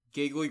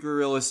Giggly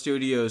Gorilla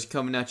Studios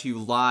coming at you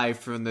live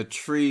from the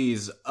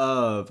trees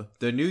of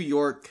the New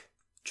York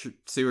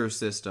sewer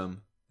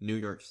system. New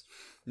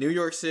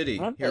York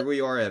City. Here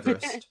we are,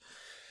 Everest.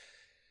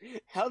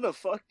 How the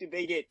fuck did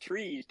they get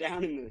trees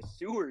down in the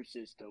sewer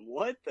system?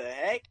 What the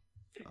heck?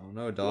 I don't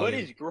know, dog. What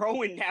is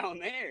growing down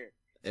there?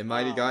 It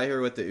might have got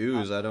here with the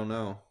ooze. I don't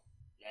know.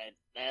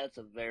 That's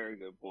a very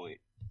good point.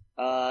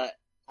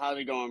 How's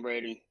it going,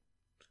 Brayden?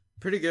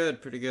 Pretty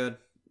good.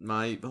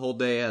 My whole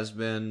day has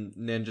been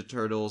Ninja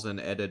Turtles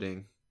and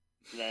editing.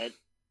 That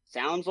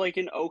sounds like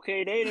an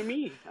okay day to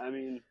me. I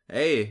mean...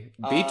 Hey,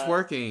 beats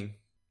working.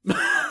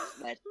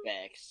 That's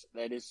facts.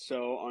 That is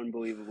so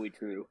unbelievably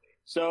true.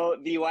 So,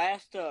 the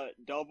last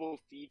double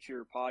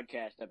feature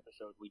podcast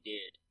episode we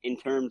did, in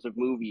terms of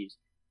movies,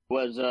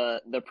 was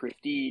The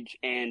Prestige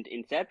and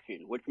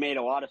Inception, which made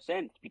a lot of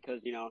sense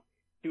because, you know,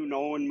 two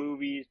Nolan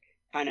movies,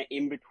 kind of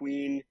in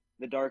between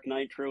the Dark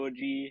Knight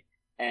trilogy,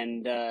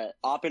 and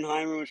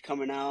Oppenheimer was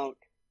coming out,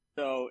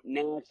 so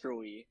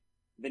naturally,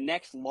 the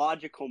next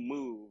logical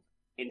move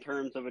in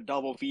terms of a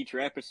double feature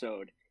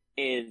episode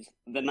is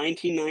the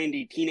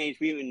 1990 Teenage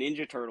Mutant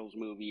Ninja Turtles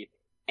movie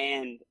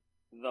and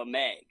The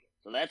Meg.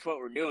 So that's what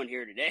we're doing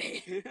here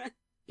today.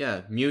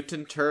 Yeah,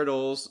 mutant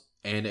turtles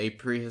and a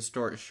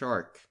prehistoric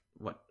shark.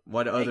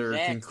 What other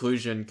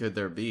conclusion could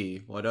there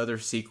be? What other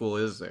sequel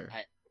is there?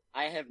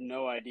 I have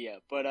no idea,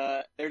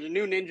 but there's a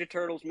new Ninja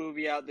Turtles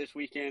movie out this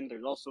weekend.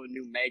 There's also a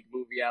new Meg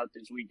movie out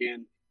this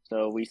weekend.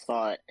 So we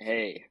thought,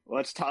 hey,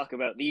 let's talk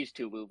about these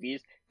two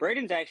movies.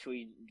 Brayden's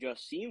actually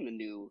just seen the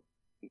new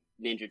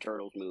Ninja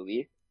Turtles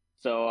movie,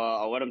 so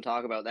I'll let him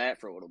talk about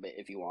that for a little bit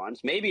if he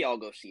wants. Maybe I'll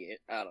go see it.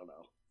 I don't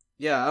know.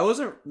 Yeah, I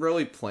wasn't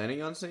really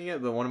planning on seeing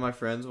it, but one of my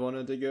friends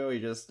wanted to go. He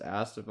just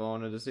asked if I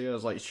wanted to see it. I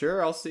was like,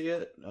 sure, I'll see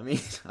it. I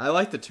mean, I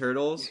like the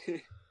Turtles.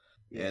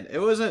 And it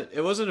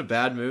wasn't a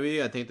bad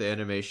movie. I think the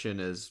animation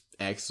is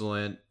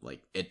excellent.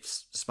 Like,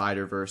 it's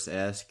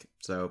Spider-Verse-esque.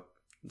 So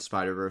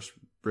Spider-Verse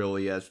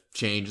really has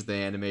changed the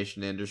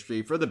animation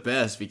industry for the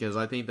best, because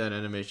I think that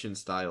animation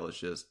style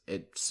is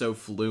it's so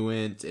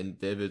fluent and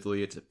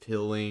vividly, it's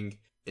appealing.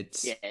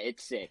 It's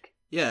sick.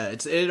 Yeah,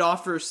 it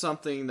offers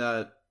something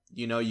that,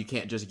 you know, you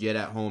can't just get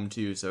at home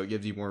too, so it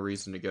gives you more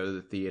reason to go to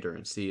the theater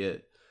and see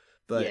it.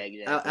 But yeah,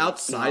 exactly.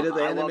 Outside of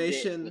the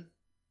animation,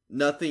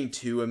 nothing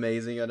too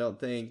amazing, I don't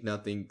think.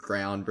 Nothing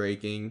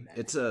groundbreaking.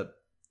 It's a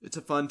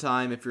fun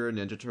time. If you're a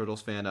Ninja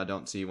Turtles fan, I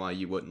don't see why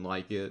you wouldn't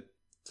like it.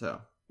 So,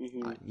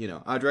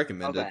 I'd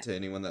recommend it to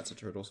anyone that's a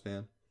Turtles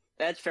fan.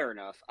 That's fair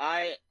enough.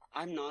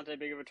 I'm not that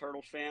big of a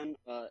Turtles fan.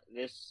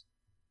 This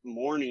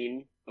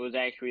morning was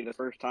actually the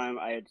first time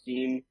I had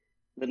seen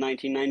the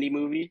 1990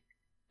 movie,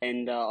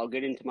 and I'll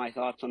get into my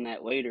thoughts on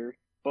that later.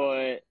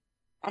 But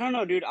I don't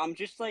know, dude. I'm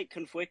just, like,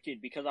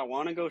 conflicted because I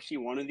want to go see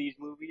one of these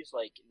movies,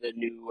 like the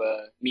new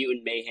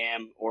Mutant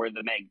Mayhem or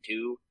the Meg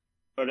 2.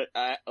 But,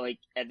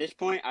 at this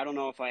point, I don't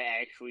know if I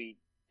actually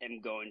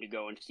am going to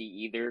go and see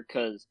either,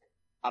 because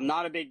I'm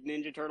not a big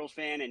Ninja Turtles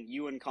fan, and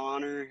you and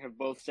Connor have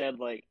both said,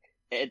 like,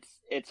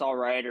 it's all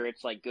right or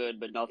it's, like, good,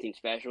 but nothing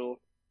special.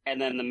 And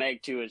then the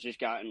Meg 2 has just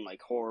gotten,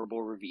 like,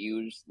 horrible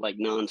reviews, like,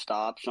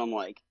 nonstop. So I'm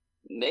like,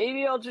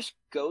 maybe I'll just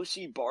go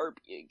see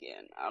Barbie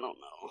again. I don't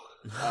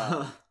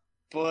know.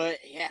 But,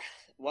 yeah,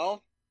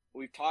 well,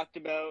 we've talked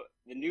about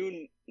the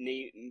new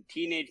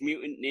Teenage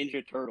Mutant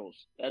Ninja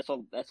Turtles.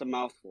 That's a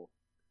mouthful.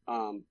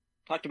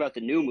 Talked about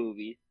the new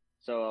movie,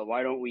 so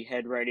why don't we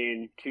head right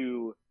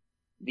into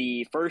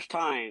the first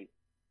time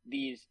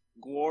these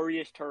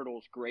glorious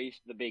turtles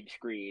graced the big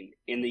screen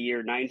in the year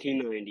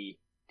 1990,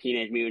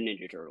 Teenage Mutant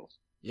Ninja Turtles.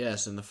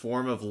 Yes, in the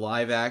form of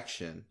live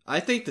action.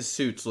 I think the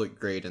suits look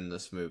great in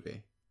this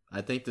movie.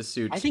 I think the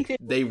suits,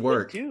 they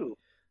work. Too.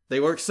 They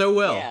work so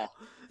well. Yeah.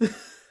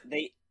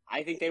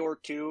 I think they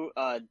work too.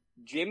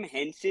 Jim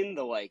Henson,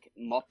 the, like,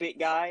 Muppet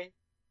guy,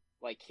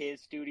 like,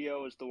 his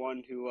studio is the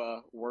one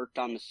who worked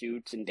on the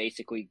suits and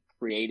basically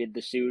created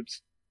the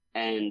suits.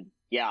 And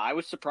yeah, I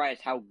was surprised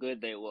how good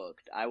they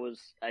looked. I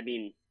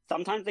mean,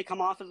 sometimes they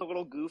come off as a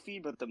little goofy,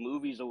 but the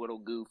movie's a little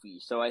goofy.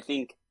 So I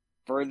think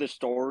for the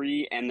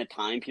story and the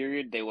time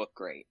period, they look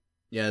great.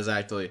 Yeah,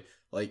 exactly.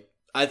 Like,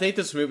 I think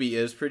this movie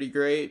is pretty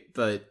great,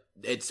 but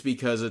it's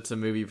because it's a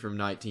movie from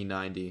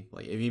 1990.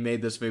 Like, if you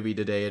made this movie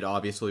today, it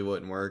obviously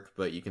wouldn't work,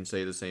 but you can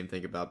say the same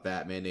thing about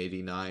Batman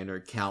 89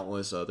 or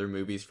countless other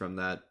movies from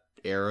that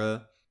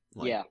era.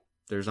 Like, yeah.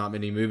 There's not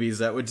many movies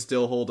that would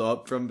still hold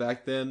up from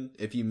back then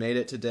if you made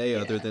it today,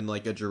 other than,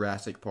 like, a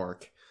Jurassic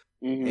Park.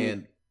 Mm-hmm.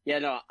 And yeah,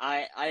 no,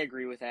 I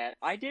agree with that.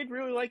 I did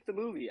really like the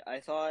movie.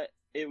 I thought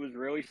it was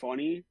really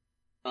funny.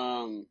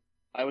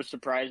 I was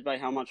surprised by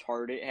how much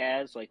heart it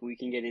has. Like, we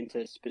can get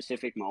into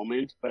specific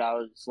moments, but I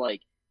was,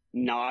 like,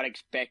 not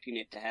expecting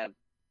it to have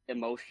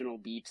emotional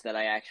beats that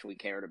I actually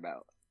cared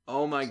about.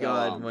 Oh my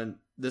god, when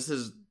this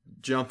is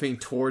jumping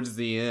towards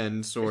the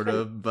end, sort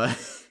of, but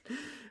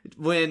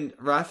when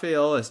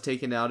Raphael is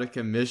taken out of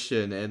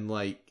commission and,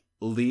 like,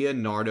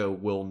 Leonardo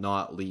will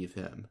not leave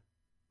him.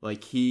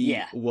 Like, he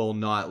will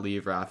not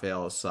leave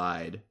Raphael's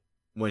side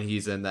when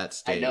he's in that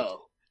state. I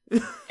know.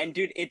 And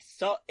dude, it's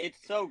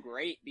so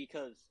great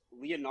because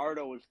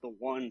Leonardo was the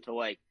one to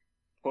like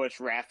push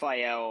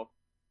Raphael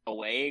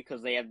away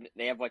because they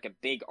have like a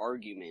big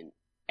argument,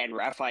 and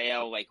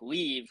Raphael like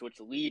leaves, which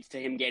leads to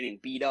him getting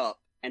beat up.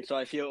 And so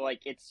I feel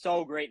like it's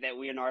so great that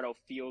Leonardo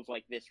feels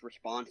like this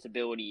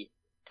responsibility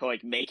to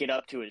like make it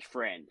up to his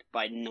friend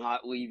by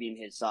not leaving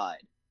his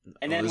side.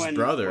 And then his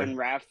brother. when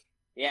Raph,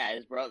 yeah,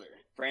 his brother,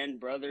 friend,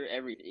 brother,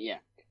 everything, yeah.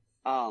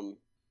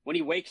 When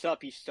he wakes up,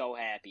 he's so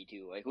happy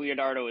too. Like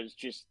Leonardo is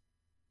just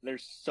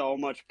there's so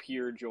much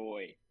pure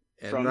joy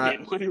from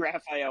him when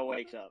Raphael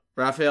wakes up.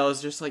 Raphael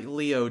is just like,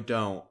 Leo,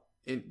 don't.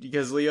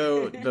 Because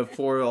Leo,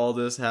 before all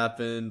this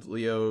happened,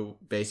 Leo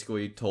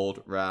basically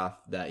told Raph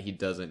that he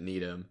doesn't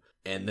need him.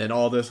 And then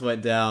all this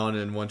went down,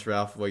 and once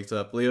Raph wakes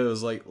up, Leo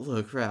is like,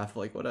 look, Raph,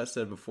 like what I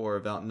said before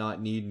about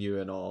not needing you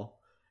and all.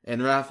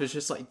 And Raph is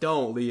just like,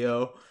 don't,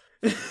 Leo.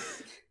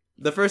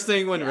 The first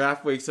thing when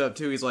Raph wakes up,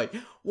 too, he's like,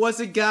 what's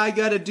a guy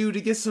gotta do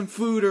to get some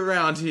food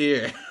around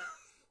here?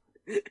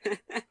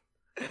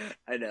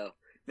 I know.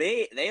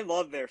 They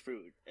love their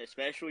food,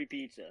 especially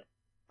pizza.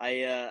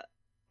 I,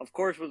 of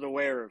course, was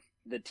aware of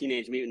the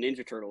Teenage Mutant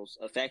Ninja Turtles'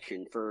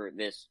 affection for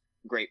this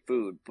great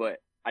food, but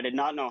I did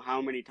not know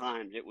how many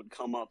times it would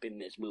come up in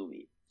this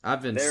movie.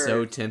 I've been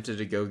so tempted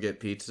to go get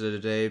pizza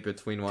today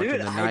between watching the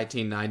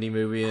 1990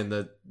 movie and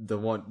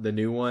the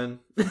new one.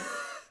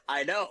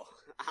 I know.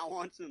 I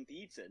want some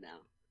pizza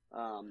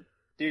now.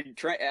 Dude,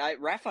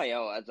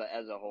 Raphael as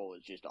a whole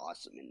is just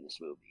awesome in this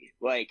movie.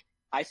 Like,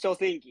 I still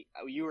think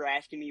you were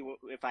asking me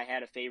if I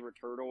had a favorite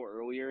turtle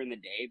earlier in the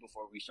day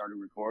before we started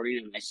recording,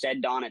 and I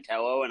said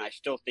Donatello, and I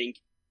still think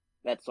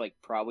that's like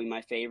probably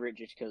my favorite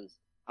just because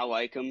I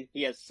like him.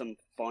 He has some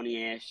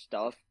funny ass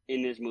stuff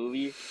in this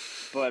movie,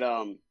 but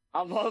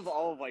I love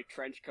all of like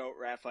Trenchcoat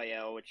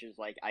Raphael, which is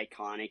like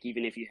iconic,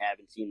 even if you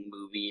haven't seen the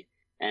movie.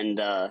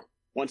 And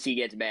once he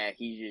gets back,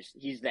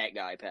 he's that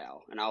guy,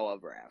 pal, and I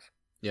love Raph.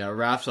 Yeah,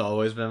 Raph's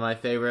always been my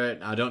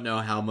favorite. I don't know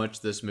how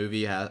much this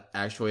movie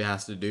actually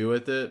has to do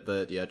with it,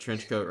 but yeah,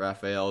 Trenchcoat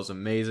Raphael is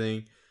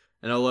amazing.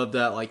 And I love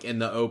that, like, in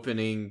the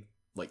opening,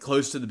 like,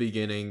 close to the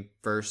beginning,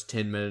 first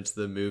 10 minutes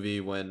of the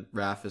movie, when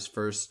Raph is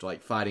first,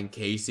 like, fighting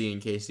Casey,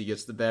 and Casey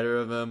gets the better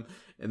of him,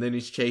 and then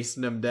he's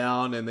chasing him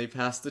down, and they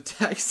pass the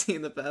taxi,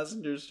 and the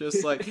passenger's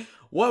just like,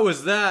 what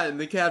was that? And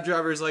the cab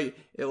driver's like,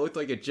 it looked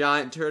like a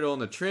giant turtle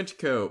in a trench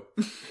coat.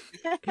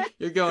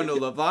 You're going to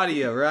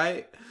Lavadia,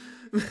 right?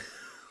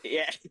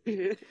 Yeah.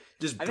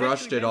 Just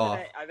brushed it off.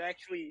 I've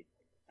actually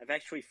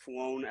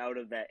flown out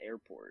of that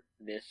airport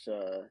this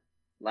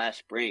last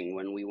spring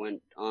when we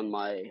went on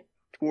my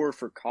tour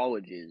for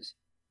colleges.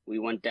 We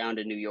went down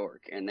to New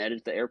York, and that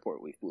is the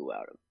airport we flew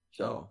out of.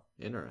 So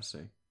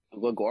interesting.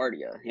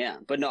 LaGuardia, yeah.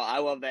 But no, I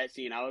love that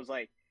scene. I was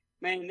like,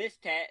 man, this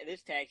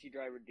taxi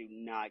driver do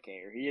not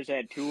care. He has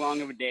had too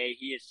long of a day.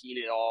 He has seen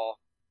it all.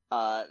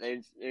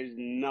 There's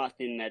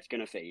nothing that's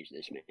gonna faze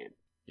this man.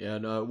 Yeah,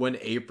 no, when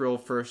April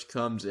first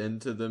comes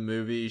into the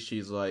movie,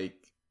 she's like,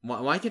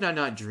 why can I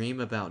not dream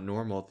about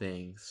normal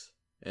things?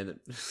 And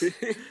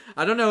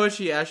I don't know if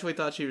she actually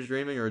thought she was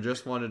dreaming or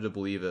just wanted to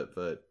believe it,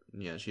 but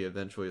yeah, she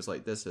eventually was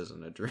like, this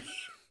isn't a dream.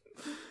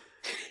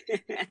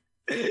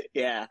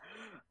 Yeah.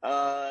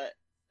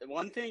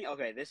 One thing,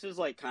 okay, this is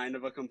like kind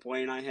of a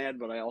complaint I had,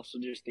 but I also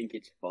just think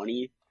it's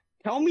funny.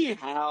 Tell me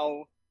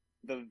how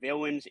the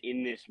villains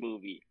in this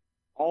movie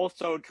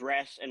also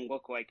dress and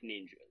look like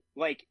ninjas.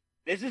 Like,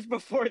 this is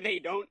before they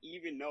don't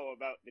even know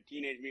about the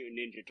Teenage Mutant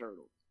Ninja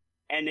Turtles.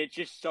 And it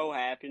just so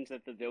happens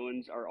that the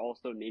villains are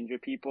also ninja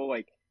people.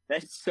 Like,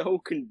 that's so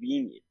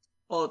convenient.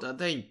 Well, I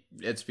think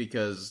it's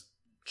because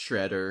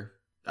Shredder,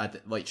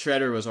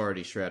 Shredder was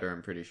already Shredder,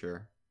 I'm pretty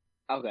sure.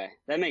 Okay,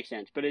 that makes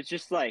sense. But it's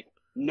just like,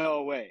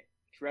 no way.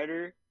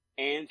 Shredder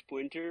and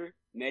Splinter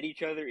met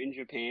each other in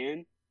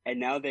Japan, and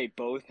now they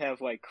both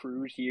have, like,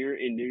 crews here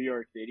in New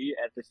York City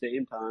at the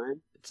same time.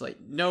 It's like,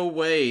 no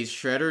way,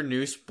 Shredder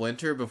knew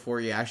Splinter before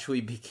he actually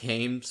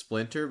became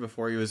Splinter,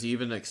 before he was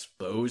even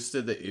exposed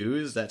to the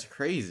ooze? That's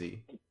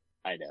crazy.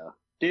 I know.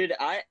 Dude,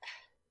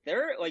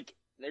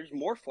 there's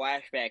more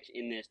flashbacks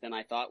in this than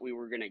I thought we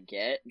were gonna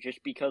get,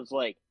 just because,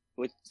 like,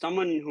 with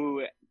someone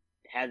who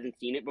hasn't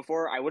seen it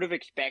before, I would have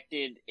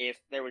expected if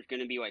there was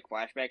gonna be, like,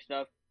 flashback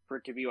stuff, for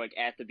it to be, like,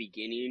 at the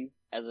beginning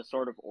as a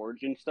sort of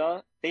origin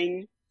stuff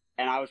thing.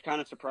 And I was kind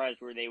of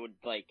surprised where they would,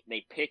 like,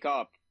 they pick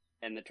up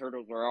and the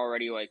turtles were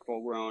already, like,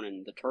 full grown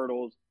and the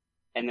turtles,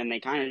 and then they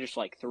kind of just,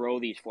 like, throw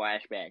these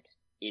flashbacks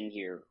in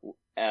here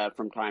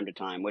from time to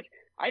time, which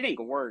I think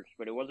works,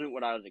 but it wasn't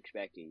what I was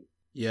expecting.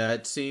 Yeah,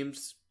 it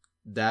seems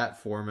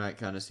that format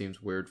kind of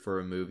seems weird for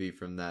a movie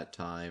from that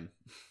time.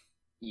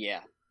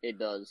 Yeah, it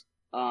does.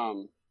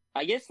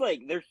 I guess,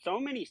 like, there's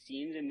so many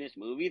scenes in this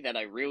movie that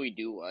I really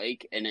do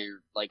like, and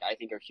are, like, I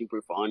think are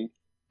super fun.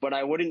 But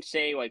I wouldn't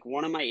say, like,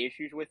 one of my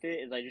issues with it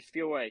is I just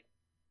feel like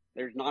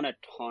there's not a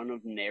ton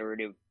of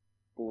narrative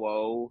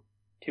flow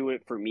to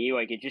it for me.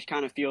 Like, it just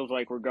kind of feels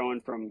like we're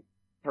going from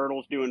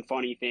turtles doing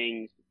funny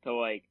things to,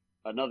 like,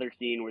 another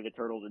scene where the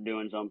turtles are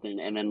doing something,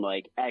 and then,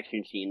 like,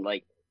 action scene.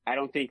 Like, I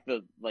don't think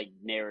the like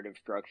narrative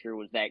structure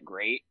was that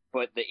great,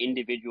 but the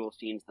individual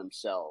scenes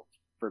themselves,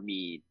 for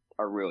me,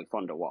 are really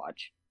fun to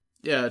watch.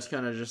 Yeah, it's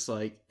kind of just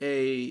like,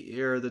 hey,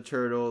 here are the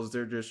turtles.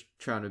 They're just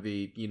trying to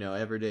be,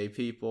 everyday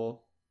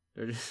people.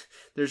 They're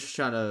just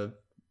trying to,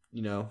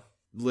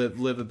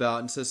 live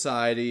about in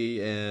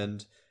society.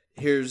 And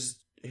here's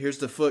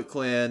the Foot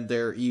Clan.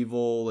 They're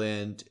evil,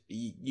 and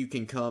you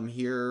can come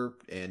here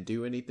and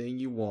do anything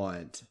you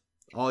want.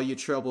 All you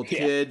troubled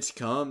kids,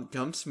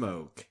 come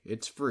smoke.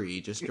 It's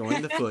free. Just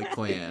join the Foot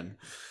Clan.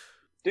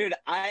 Dude,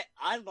 I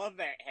love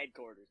that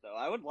headquarters though.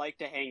 I would like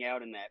to hang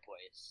out in that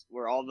place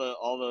where all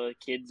the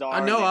kids are.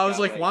 I know. I was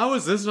like, why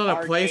was this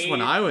not a place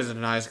when I was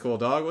in high school,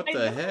 dog? What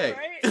the heck?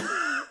 Right?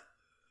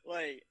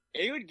 Like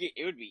it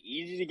would be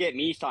easy to get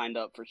me signed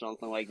up for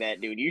something like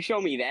that, dude. You show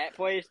me that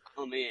place,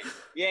 I'm in.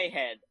 Yeah, they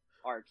had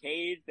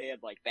arcades. They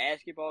had like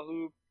basketball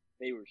hoop.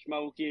 They were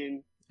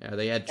smoking. Yeah,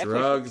 they had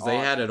drugs. They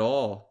had it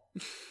all.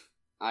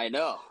 I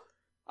know.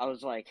 I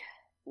was like,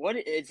 what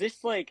is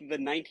this, like the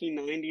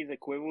 1990s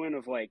equivalent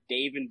of like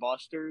Dave and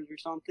Buster's or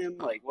something?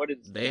 Like, what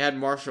is? They had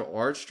martial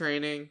arts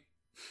training.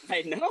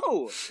 I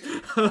know.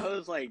 I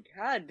was like,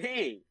 God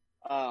dang.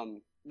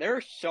 There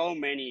are so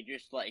many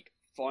just like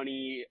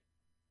funny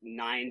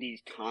 90s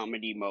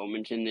comedy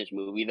moments in this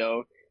movie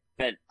though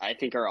that I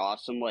think are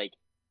awesome. Like,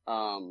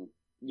 when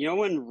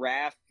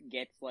Raph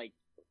gets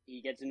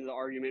he gets into the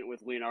argument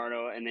with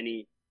Leonardo and then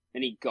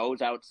he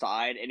goes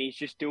outside and he's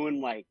just doing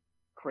like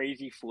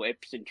crazy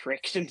flips and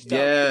tricks and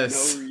stuff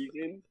for no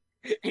reason.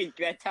 And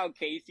that's how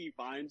Casey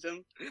finds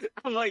him.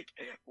 I'm like,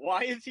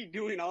 why is he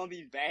doing all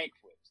these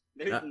backflips?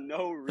 There's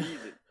no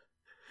reason.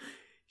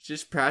 He's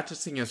just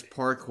practicing his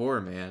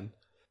parkour, man.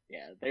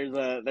 Yeah, there's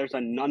a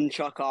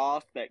nunchuck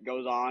off that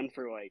goes on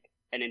for like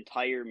an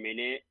entire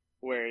minute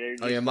where they're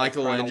just,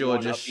 Michelangelo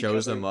just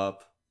shows him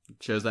up.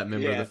 Shows that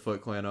member of the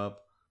Foot Clan up.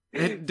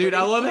 And, dude,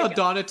 I love how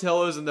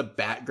Donatello's in the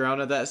background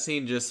of that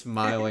scene just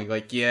smiling,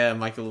 like, yeah,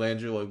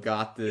 Michelangelo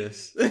got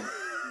this.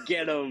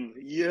 Get him,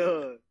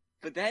 yeah.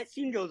 But that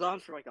scene goes on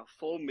for like a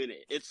full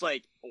minute. It's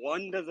like,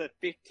 one does a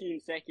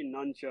 15-second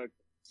nunchuck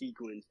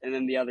sequence, and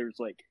then the other's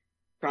like,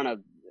 trying to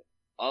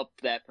up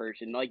that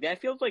person. Like, that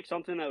feels like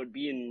something that would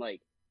be in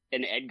like,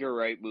 an Edgar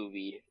Wright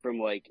movie from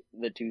like,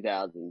 the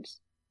 2000s.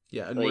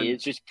 Yeah, and like,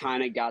 it's just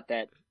kind of got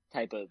that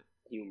type of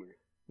humor.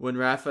 When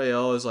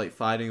Raphael is like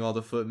fighting all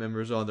the Foot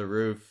members on the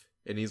roof,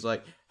 and he's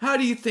like, how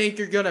do you think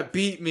you're gonna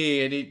beat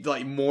me? And he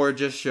like more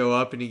just show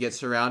up and he gets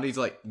surrounded. He's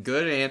like,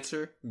 good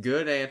answer.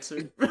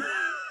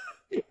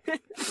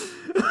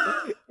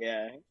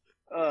 Yeah.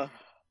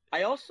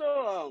 I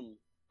also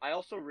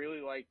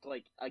really liked,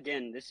 like,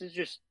 again, this is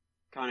just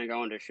kind of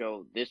going to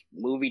show this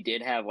movie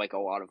did have like a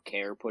lot of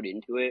care put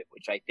into it,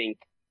 which I think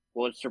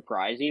was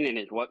surprising and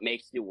is what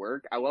makes it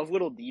work. I love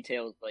little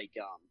details like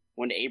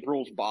when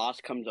April's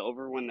boss comes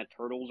over when the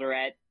turtles are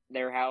at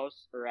their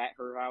house or at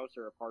her house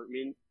or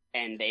apartment,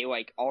 and they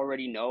like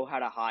already know how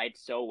to hide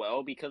so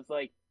well because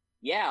like,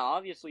 yeah,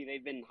 obviously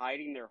they've been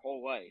hiding their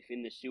whole life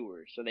in the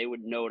sewers, so they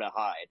would know to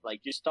hide.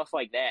 Like just stuff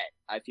like that,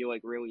 I feel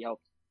like really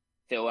helps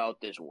fill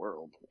out this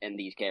world and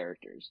these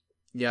characters.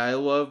 Yeah, I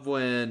love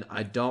when,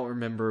 I don't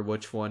remember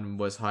which one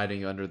was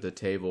hiding under the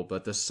table,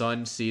 but the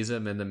son sees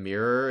him in the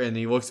mirror and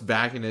he looks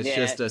back and it's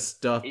just a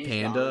stuffed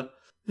panda.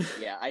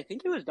 Yeah, I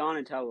think it was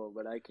Donatello,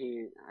 but I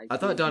can't. I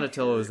thought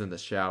Donatello was in the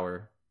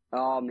shower.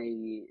 Oh,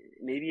 maybe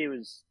it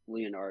was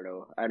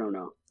Leonardo. I don't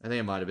know. I think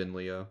it might have been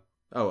Leo.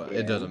 Oh, yeah.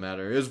 It doesn't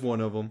matter. It was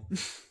one of them.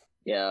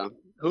 Yeah.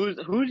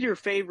 Who's your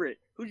favorite?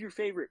 Who's your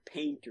favorite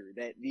painter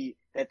that the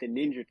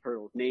Ninja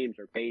Turtles names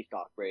are based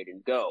off?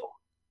 Brayden, go.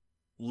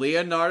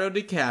 Leonardo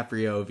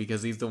DiCaprio,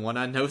 because he's the one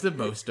I know the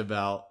most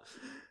about.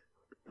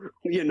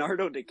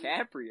 Leonardo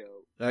DiCaprio.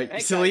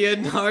 It's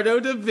Leonardo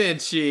da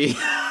Vinci.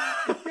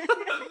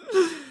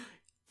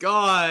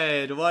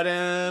 God, what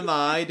am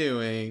I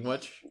doing?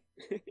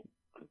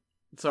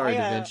 Sorry,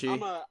 Da Vinci.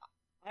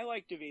 I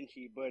like Da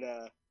Vinci, but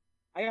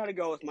I gotta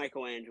go with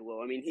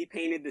Michelangelo. I mean, he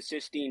painted the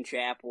Sistine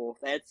Chapel.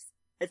 That's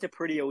a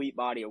pretty elite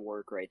body of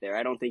work right there.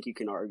 I don't think you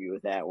can argue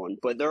with that one.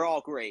 But they're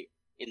all great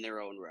in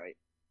their own right.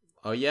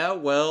 Oh yeah,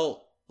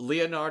 well,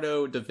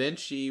 Leonardo da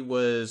Vinci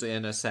was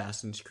in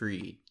Assassin's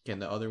Creed. Can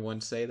the other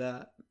one say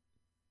that?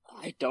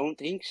 I don't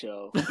think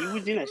so. He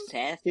was in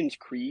Assassin's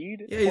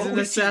Creed? Yeah, he's in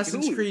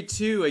Assassin's Creed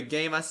 2, a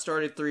game I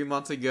started 3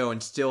 months ago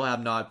and still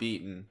have not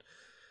beaten.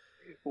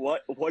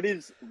 What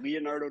is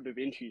Leonardo da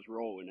Vinci's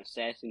role in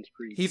Assassin's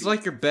Creed 2? He's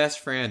like your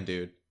best friend,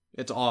 dude.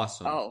 It's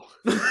awesome. Oh.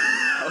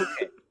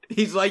 Okay.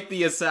 He's like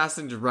the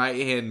assassin's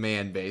right-hand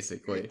man,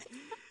 basically.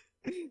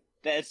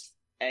 That's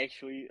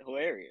actually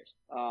hilarious.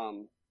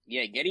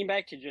 Yeah, getting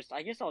back to just,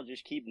 I guess I'll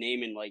just keep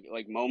naming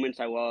like moments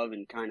I love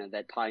and kind of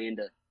that tie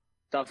into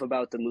stuff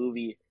about the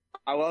movie.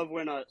 I love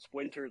when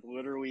Splinter's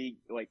literally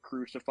like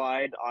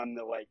crucified on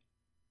the like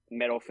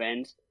metal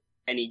fence,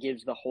 and he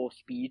gives the whole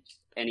speech,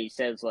 and he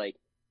says like,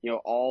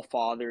 all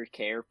fathers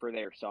care for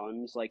their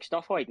sons, like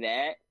stuff like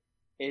that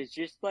is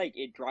just like,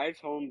 it drives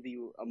home the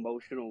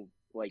emotional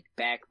like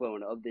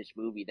backbone of this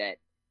movie that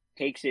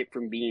takes it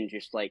from being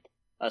just like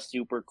a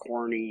super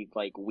corny,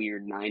 like,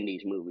 weird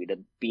 90s movie to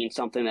being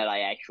something that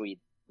I actually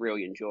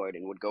really enjoyed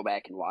and would go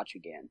back and watch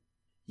again.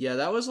 Yeah,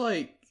 that was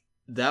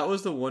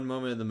the one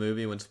moment in the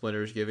movie when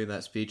Splinter's giving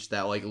that speech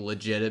that, like,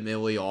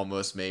 legitimately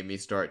almost made me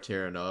start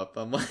tearing up.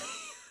 I'm like,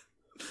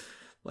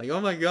 like,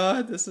 oh my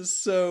god, this is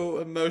so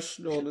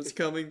emotional, and it's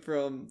coming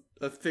from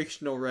a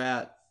fictional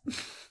rat.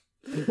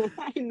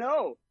 I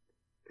know,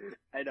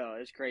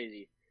 it's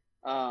crazy.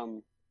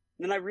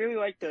 Then I really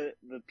like the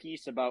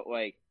piece about,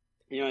 like,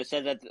 it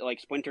said that, like,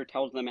 Splinter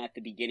tells them at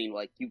the beginning,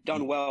 like, you've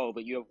done well,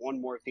 but you have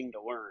one more thing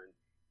to learn.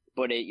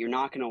 But you're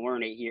not going to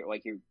learn it here.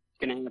 Like, you're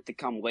going to have to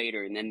come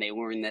later. And then they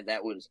learn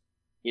that was,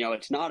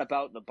 it's not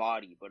about the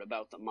body, but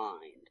about the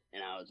mind.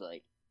 And I was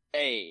like,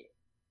 hey,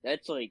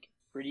 that's, like,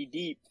 pretty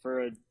deep for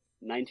a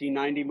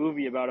 1990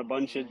 movie about a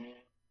bunch of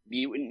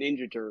mutant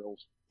Ninja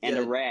Turtles and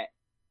a rat.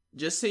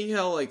 Just seeing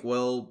how, like,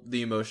 well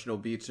the emotional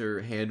beats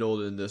are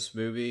handled in this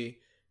movie,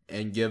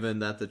 and given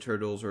that the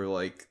Turtles are,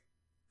 like,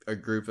 a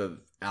group of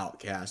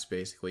outcasts,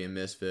 basically, and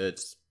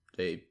misfits,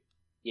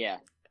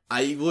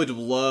 I would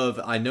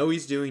love, I know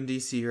he's doing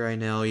DC right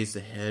now, he's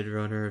the head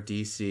runner of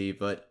DC,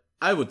 but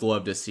I would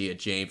love to see a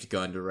James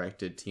Gunn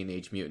directed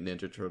Teenage Mutant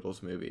Ninja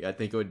Turtles movie. I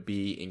think it would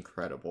be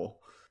incredible.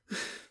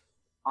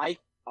 I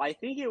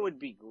think it would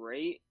be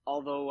great,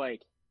 although,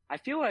 like, I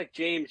feel like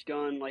James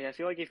Gunn, like, I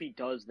feel like if he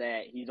does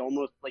that, he's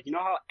almost, like, you know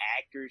how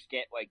actors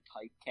get, like,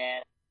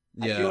 typecast?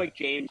 Yeah. I feel like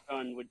James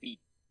Gunn would be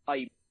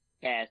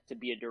typecast to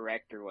be a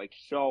director, like,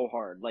 so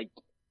hard. Like,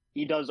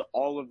 he does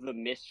all of the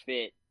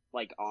misfit,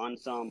 like,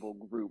 ensemble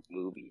group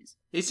movies.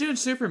 He's doing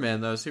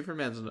Superman, though.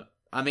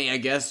 I mean, I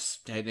guess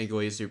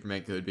technically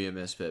Superman could be a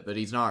misfit, but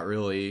he's not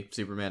really.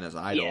 Superman is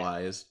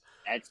idolized.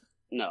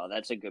 Yeah,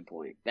 that's a good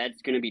point.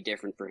 That's going to be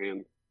different for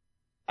him.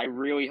 I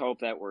really hope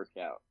that works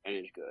out and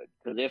is good.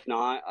 Because if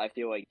not, I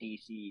feel like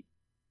DC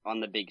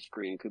on the big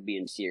screen could be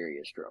in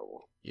serious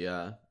trouble.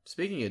 Yeah.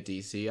 Speaking of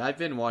DC, I've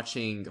been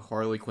watching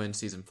Harley Quinn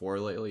Season 4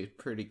 lately. It's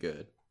pretty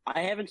good.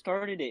 I haven't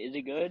started it. Is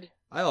it good?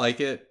 I like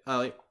it.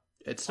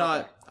 It's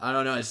not, I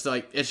don't know, it's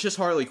like, it's just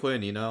Harley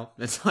Quinn, you know?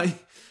 It's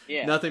like,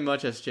 nothing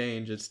much has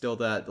changed. It's still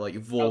that, like,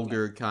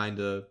 vulgar kind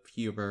of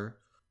humor.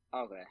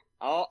 Okay.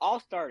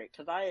 I'll start it,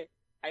 because I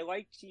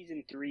liked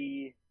Season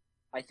 3.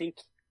 I think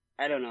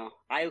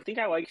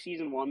I like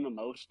Season 1 the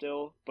most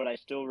still, but I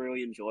still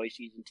really enjoy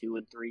Season 2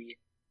 and 3.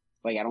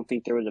 Like, I don't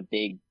think there was a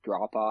big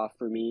drop-off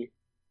for me.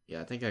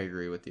 Yeah, I think I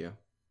agree with you.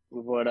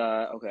 But,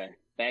 okay.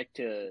 Back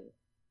to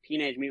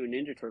Teenage Mutant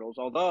Ninja Turtles,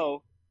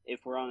 although, if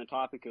we're on the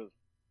topic of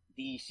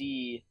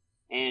DC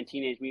and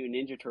Teenage Mutant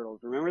Ninja Turtles.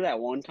 Remember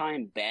that one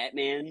time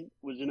Batman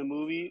was in a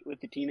movie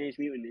with the Teenage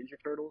Mutant Ninja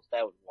Turtles?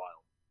 That was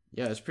wild.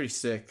 Yeah, it's pretty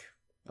sick.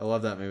 I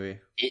love that movie.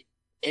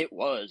 It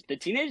was.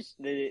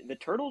 The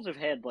Turtles have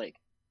had, like,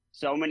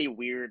 so many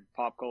weird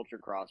pop culture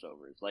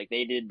crossovers. Like,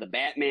 they did the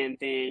Batman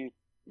thing.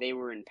 They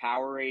were in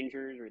Power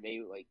Rangers, or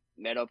they, like,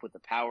 met up with the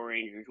Power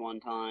Rangers one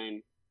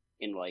time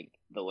in, like,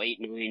 the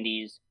late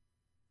 90s.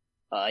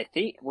 I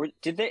think,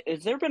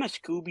 has there been a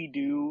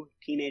Scooby-Doo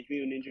Teenage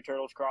Mutant Ninja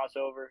Turtles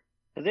crossover?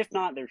 Because if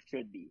not, there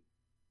should be.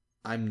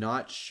 I'm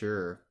not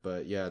sure,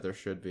 but yeah, there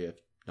should be if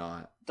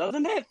not.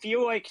 Doesn't that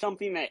feel like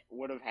something that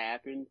would have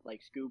happened? Like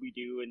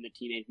Scooby-Doo and the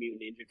Teenage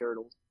Mutant Ninja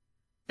Turtles?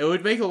 It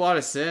would make a lot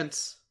of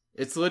sense.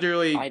 It's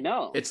literally... I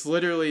know. It's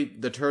literally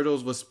the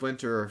Turtles with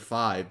Splinter are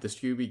 5. The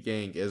Scooby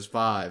Gang is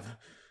 5.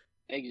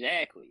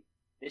 Exactly.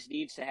 This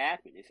needs to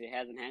happen if it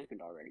hasn't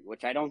happened already,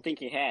 which I don't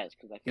think it has.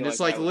 Cause I feel and it's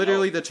like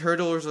literally the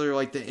Turtles are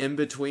like the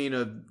in-between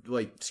of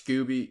like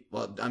Scooby.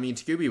 Well, I mean,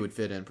 Scooby would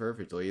fit in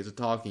perfectly. He's a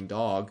talking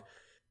dog.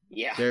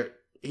 Yeah.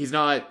 He's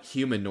not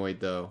humanoid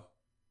though.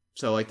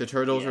 So like the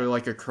Turtles are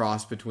like a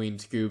cross between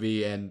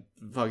Scooby and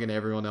fucking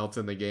everyone else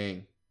in the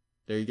gang.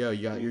 There you go.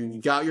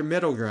 You got your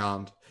middle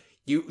ground.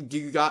 You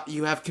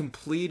have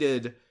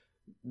completed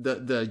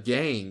the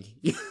gang.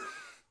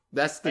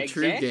 That's the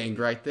true gang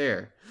right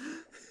there.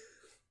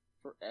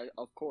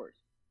 Of course.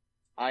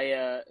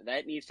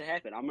 That needs to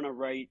happen. I'm gonna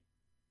write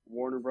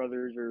Warner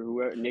Brothers or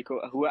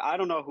who I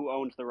don't know who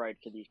owns the rights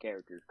to these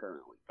characters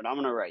currently, but I'm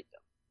gonna write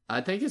them.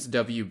 I think it's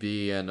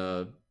WB and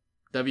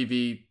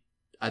WB.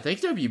 I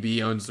think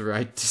WB owns the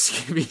right to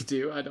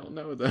Scooby-Doo. I don't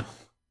know though,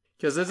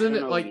 because isn't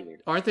it like either.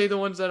 Aren't they the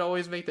ones that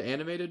always make the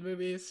animated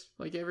movies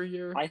like every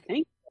year? I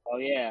think. Oh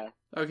yeah.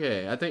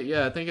 Okay, I think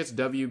it's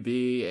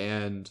WB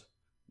and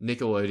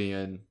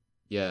Nickelodeon.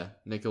 Yeah,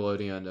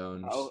 Nickelodeon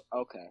owns. Oh,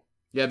 okay.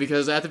 Yeah,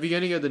 because at the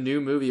beginning of the new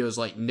movie, it was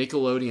like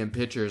Nickelodeon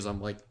Pictures. I'm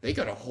like, they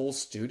got a whole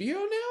studio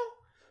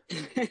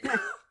now?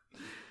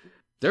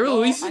 They're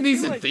releasing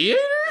these in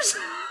theaters?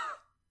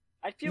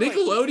 I feel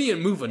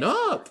Nickelodeon moving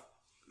up.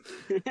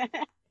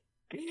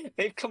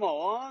 They've come a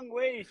long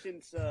way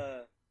since,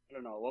 I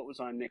don't know, what was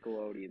on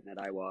Nickelodeon that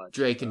I watched?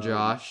 Drake and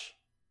Josh.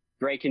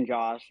 Drake and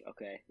Josh,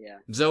 okay, yeah.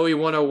 Zoe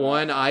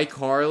 101,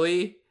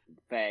 iCarly.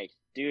 Thanks.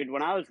 Dude,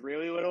 when I was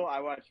really little, I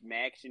watched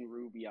Max and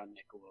Ruby on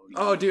Nickelodeon.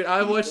 Oh, dude,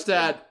 I watched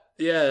that.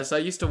 Yes, I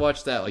used to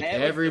watch that like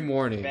every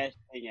morning. Best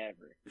thing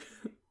ever.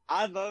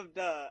 I loved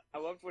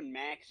when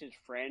Max's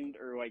friend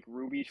or like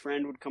Ruby's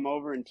friend would come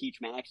over and teach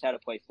Max how to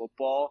play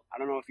football. I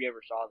don't know if you ever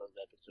saw those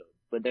episodes.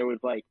 but there was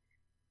like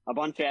a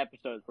bunch of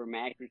episodes where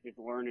Max was just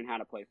learning how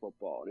to play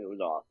football, and it was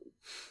awesome.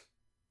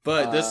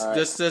 But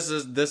this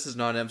is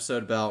not an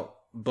episode about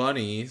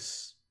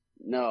bunnies.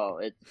 No,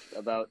 it's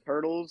about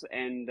turtles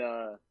and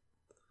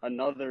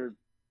another.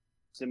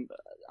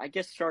 I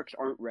guess sharks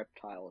aren't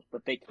reptiles,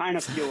 but they kind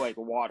of feel like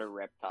water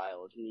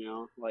reptiles. You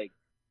know, like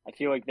I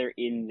feel like they're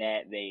in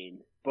that vein.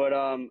 But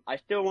I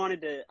still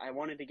wanted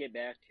to get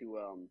back to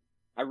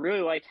I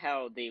really like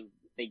how they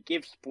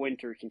give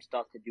Splinter some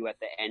stuff to do at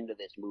the end of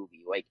this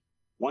movie. Like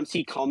once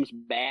he comes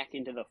back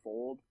into the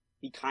fold,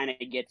 he kind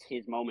of gets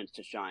his moments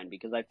to shine,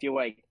 because I feel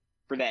like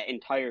for that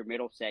entire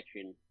middle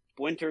section,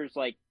 Splinter's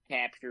like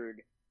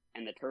captured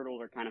and the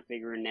turtles are kind of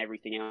figuring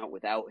everything out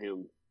without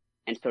him.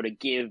 And so to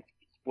give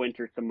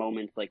Splinter some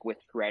moments like with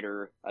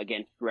Shredder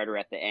against Shredder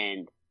at the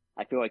end,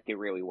 I feel like they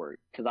really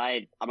worked, because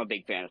I'm a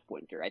big fan of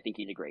Splinter. I think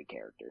he's a great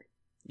character.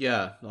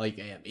 Yeah,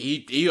 like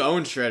he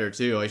owns Shredder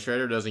too. Like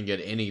Shredder doesn't get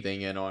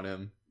anything in on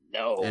him.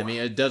 No, I mean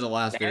it doesn't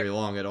last very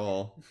long at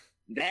all.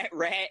 That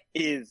rat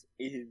is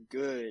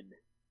good.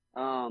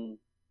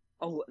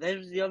 Oh, that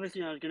was the other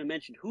thing I was going to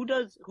mention.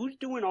 Who's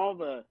doing all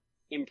the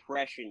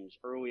impressions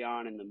early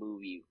on in the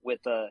movie with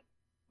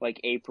like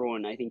April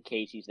and I think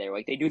Casey's there.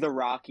 Like they do the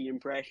Rocky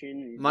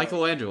impression.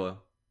 Michelangelo.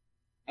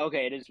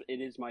 Okay,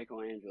 it is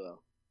Michelangelo.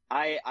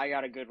 I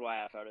got a good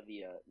laugh out of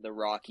the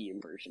Rocky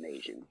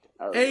impersonation.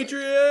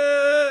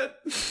 Adrian!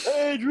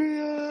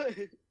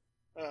 Adrian!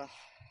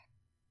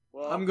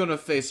 Well, I'm gonna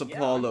face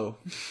Apollo.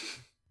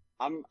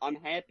 I'm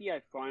happy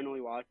I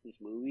finally watched this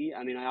movie.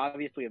 I mean, I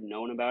obviously have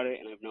known about it,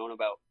 and I've known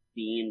about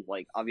scenes,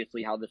 like,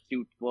 obviously how the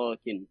suits look,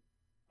 and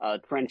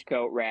trench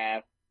coat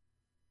Raph,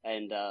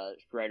 and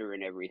Shredder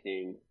and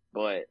everything,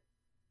 but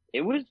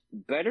it was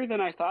better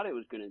than I thought it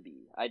was going to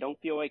be. I don't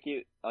feel like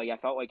I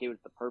felt like it was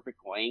the perfect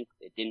length.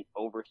 It didn't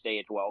overstay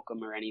its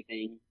welcome or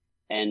anything,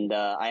 and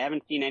I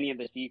haven't seen any of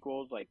the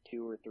sequels, like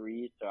 2 or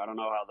 3, so I don't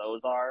know how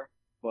those are,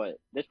 but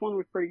this one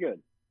was pretty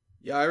good.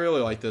 Yeah, I really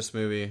like this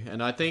movie,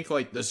 and I think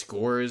like the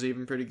score is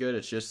even pretty good.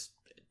 It's just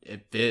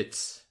it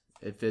fits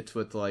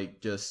with like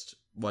just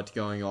what's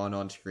going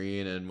on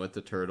screen and with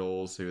the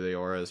turtles, who they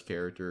are as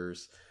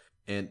characters.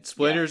 And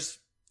Splinter's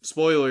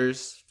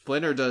spoilers,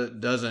 Splinter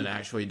doesn't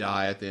actually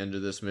die at the end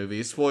of this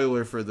movie.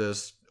 Spoiler for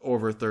this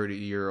over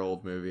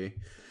 30-year-old movie.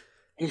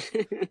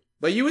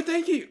 But you would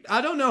think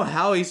I don't know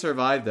how he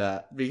survived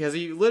that, because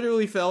he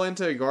literally fell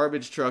into a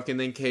garbage truck, and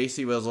then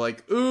Casey was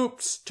like,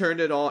 oops, turned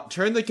the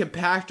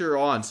compactor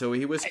on, so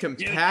he was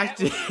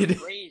compacted. Dude, that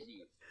was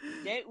crazy.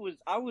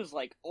 I was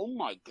like, oh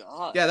my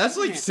god. Yeah, that's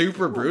like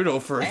super brutal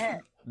for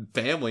a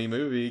family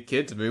movie,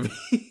 kids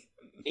movie.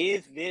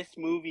 Is this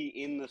movie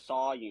in the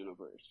Saw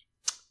universe?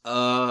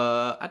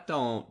 I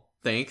don't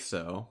think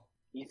so.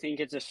 You think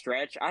it's a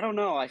stretch? I don't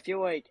know. I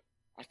feel like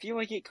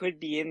it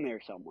could be in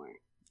there somewhere.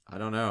 I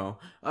don't know.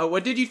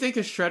 What did you think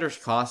of Shredder's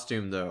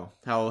costume, though?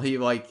 How he,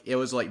 like, it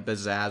was, like,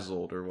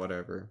 bezazzled or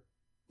whatever.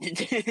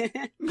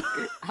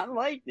 I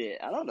liked it.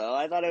 I don't know.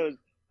 I thought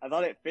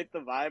it fit the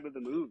vibe of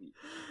the movie.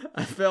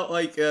 I felt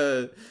like,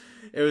 it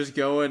was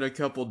going a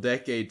couple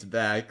decades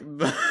back.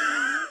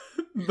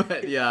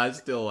 But yeah, I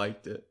still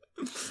liked it.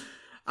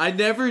 I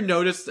never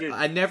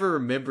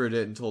remembered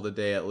it until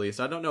today, at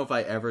least. I don't know if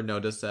I ever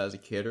noticed that as a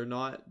kid or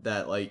not,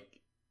 that, like,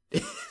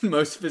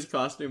 most of his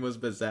costume was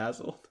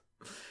bezazzled.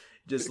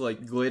 Just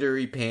like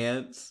glittery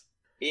pants.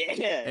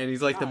 Yeah. And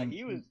he's like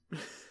he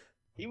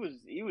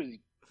was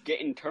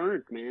getting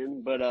turned,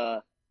 man.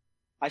 But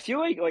I feel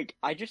like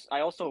I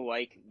also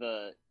like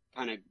the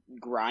kind of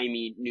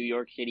grimy New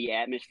York City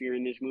atmosphere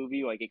in this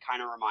movie. Like it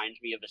kind of reminds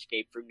me of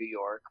Escape from New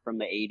York from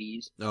the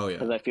 80s. Oh yeah.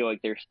 Because I feel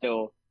like there's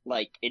still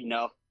like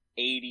enough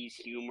 80s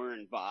humor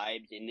and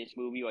vibes in this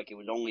movie. Like it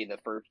was only the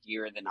first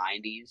year of the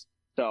 90s.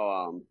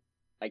 So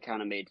I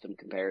kind of made some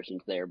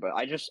comparisons there, but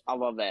I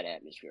love that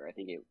atmosphere. I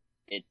think it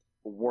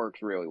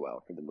works really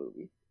well for the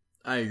movie.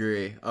 I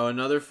agree. Oh,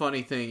 another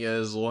funny thing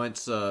is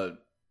once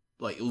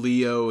like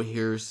Leo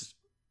hears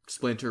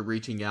Splinter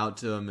reaching out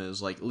to him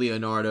as like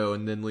Leonardo,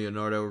 and then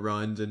Leonardo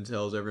runs and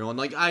tells everyone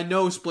like, I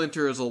know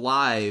Splinter is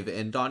alive,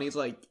 and Donnie's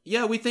like,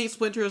 yeah, we think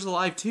Splinter is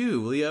alive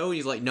too, Leo. And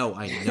he's like, no,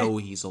 I know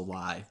he's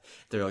alive.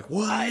 They're like,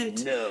 what? I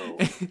know.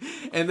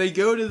 And they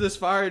go to this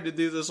fire to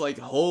do this like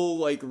whole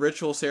like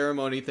ritual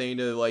ceremony thing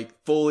to like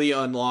fully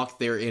unlock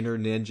their inner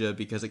ninja,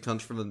 because it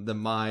comes from the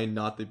mind,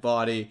 not the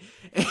body.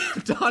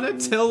 And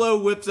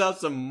Donatello whips out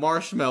some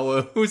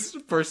marshmallows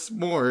for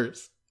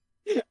s'mores.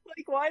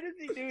 Like, why does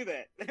he do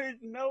that? There's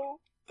no...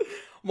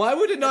 Why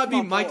would it not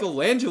be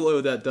Michelangelo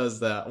that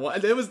does that?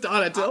 It was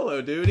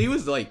Donatello, dude. He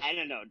was like... I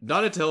don't know.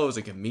 Donatello was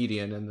a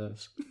comedian in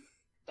this.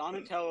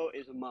 Donatello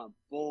is my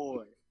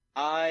boy.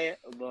 I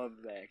love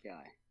that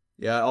guy.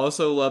 Yeah, I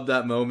also love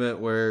that moment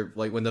where,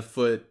 like, when the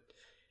foot...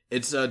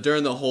 It's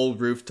during the whole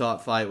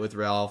rooftop fight with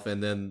Ralph,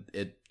 and then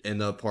in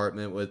the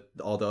apartment with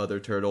all the other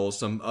turtles,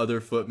 some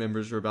other foot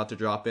members were about to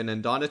drop in,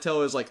 and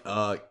Donatello is like,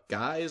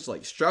 guys,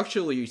 like,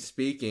 structurally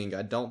speaking,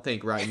 I don't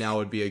think right now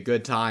would be a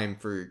good time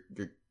for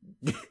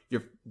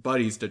your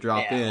buddies to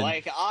drop in.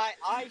 Like,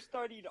 I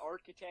studied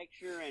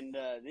architecture, and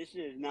this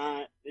is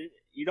not...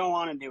 You don't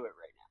want to do it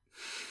right now.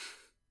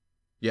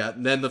 Yeah,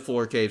 and then the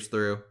floor caves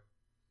through.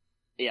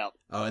 Yep.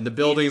 Oh, and the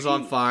building's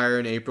on fire,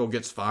 and April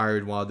gets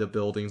fired while the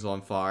building's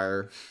on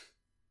fire.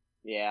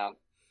 Yeah.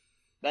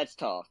 That's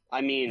tough.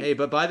 I mean... Hey,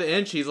 but by the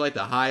end, she's like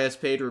the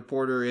highest paid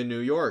reporter in New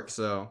York,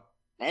 so...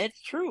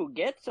 That's true.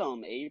 Get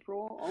some,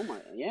 April. Oh my...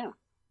 Yeah.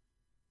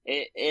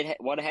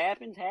 What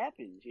happens,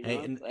 happens. You know?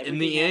 Hey, in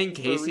the end,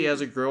 Casey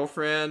has a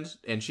girlfriend,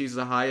 and she's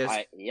the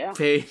highest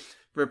paid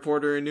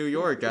reporter in New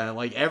York.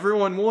 Like,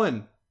 everyone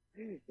won.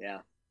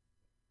 Yeah.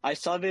 I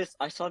saw this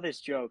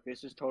joke.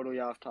 This is totally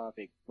off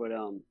topic, but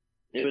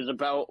it was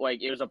about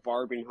it was a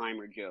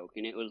Barbenheimer joke,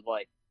 and it was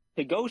like,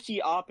 to go see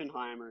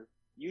Oppenheimer,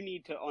 you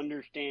need to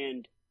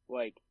understand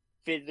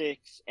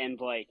physics and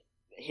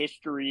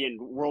history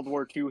and World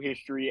War II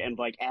history and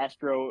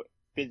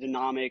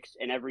astrophysics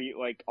and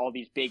all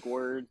these big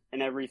words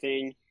and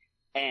everything.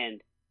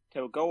 And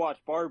to go watch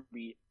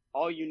Barbie,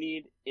 all you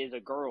need is a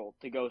girl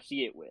to go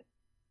see it with.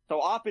 So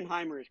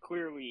Oppenheimer is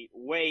clearly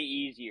way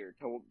easier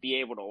to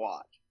be able to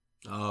watch.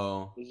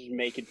 Oh. This is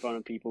making fun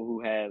of people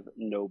who have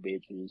no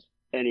bitches.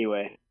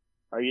 Anyway,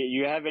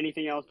 you have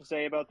anything else to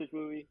say about this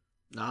movie?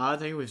 Nah, I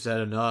think we've said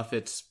enough.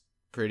 It's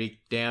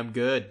pretty damn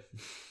good.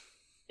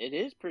 It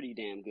is pretty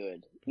damn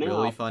good. Now,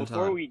 really fun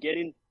before time. we get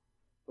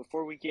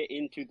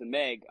into the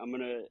Meg, I'm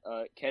gonna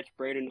catch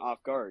Brayden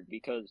off guard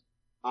because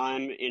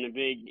I'm in a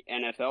big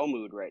NFL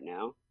mood right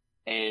now,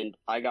 and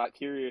I got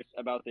curious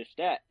about this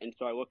stat, and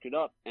so I looked it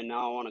up, and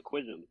now I want to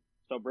quiz him.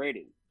 So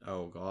Brayden.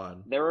 Oh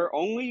God. There are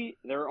only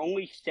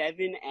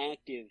 7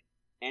 active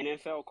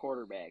NFL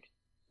quarterbacks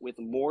with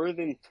more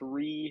than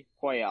 3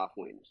 playoff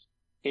wins.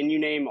 Can you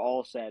name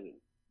all 7?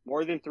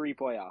 More than 3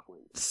 playoff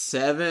wins.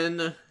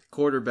 7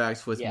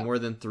 quarterbacks with more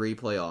than 3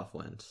 playoff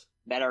wins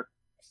that are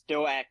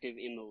still active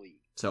in the league.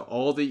 So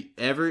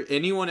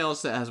anyone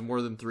else that has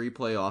more than 3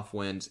 playoff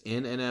wins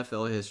in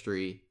NFL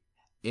history,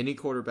 any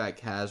quarterback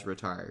has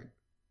retired.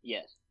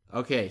 Yes.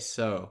 Okay,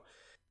 so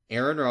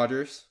Aaron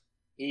Rodgers.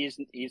 He's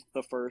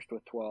the first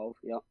with 12.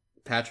 Yep.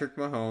 Patrick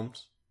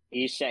Mahomes.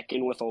 He's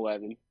second with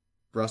 11.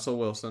 Russell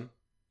Wilson.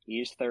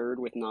 He's third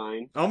with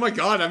 9. Oh my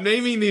God, I'm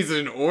naming these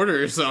in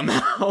order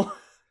somehow.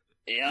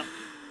 Yeah.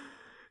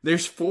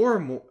 There's 4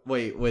 more.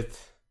 Wait,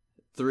 with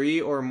 3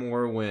 or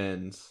more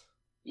wins.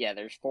 Yeah,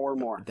 there's 4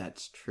 more.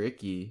 That's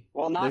tricky.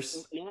 Well, not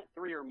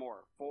 3 or more.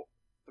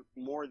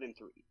 More than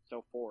 3.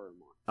 So 4 or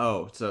more.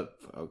 Oh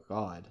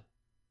God.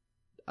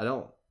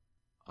 I'll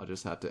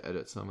just have to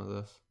edit some of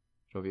this.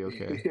 It'll be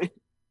okay.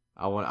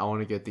 I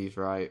want to get these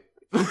right.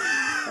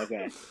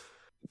 Okay.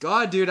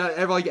 God, dude,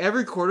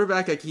 every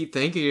quarterback I keep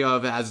thinking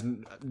of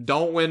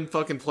don't win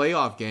fucking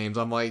playoff games.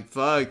 I'm like,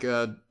 fuck.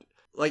 I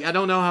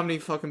don't know how many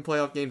fucking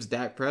playoff games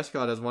Dak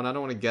Prescott has won. I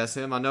don't want to guess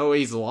him. I know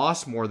he's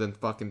lost more than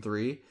fucking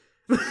 3.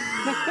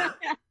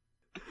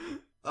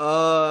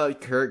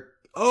 Kirk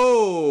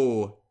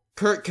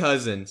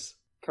Cousins.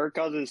 Kirk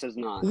Cousins has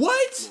not.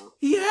 What? No.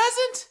 He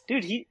hasn't?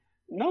 Dude, he's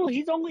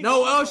only...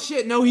 No, oh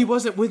shit, no, he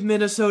wasn't with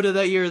Minnesota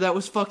that year. That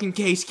was fucking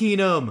Case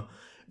Keenum.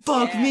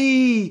 Fuck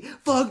me!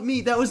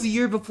 That was the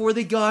year before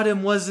they got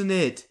him, wasn't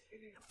it?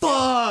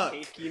 Fuck!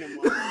 Case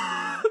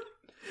Keenum.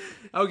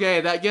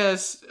 Okay, that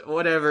guess,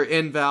 whatever,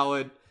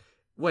 invalid.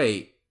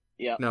 Wait.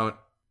 Yeah. No.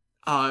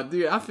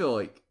 Dude, I feel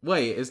like...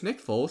 Wait, is Nick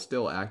Foles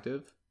still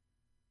active?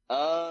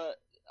 I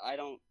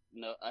don't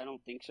know. I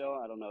don't think so.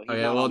 I don't know.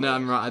 Okay, well, no,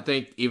 I'm wrong. I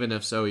think even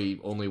if so, he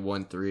only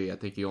won 3. I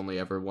think he only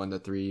ever won the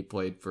 3 he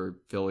played for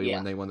Philly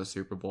when they won the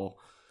Super Bowl.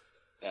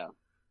 Yeah.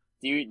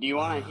 Do you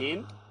want a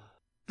hint?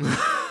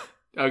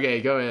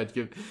 Okay, go ahead.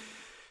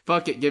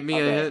 Give me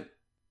a hint.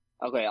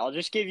 Okay, I'll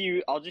just give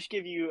you a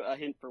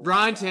hint for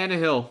Ryan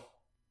Tannehill.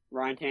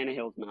 Ryan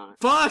Tannehill's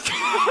not. Fuck!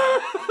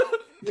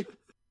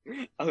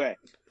 Okay,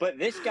 but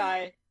this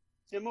guy,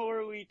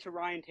 similarly to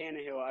Ryan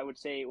Tannehill, I would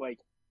say,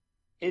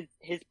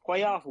 his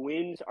playoff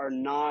wins are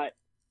not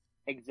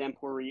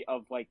exemplary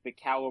of, the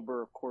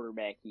caliber of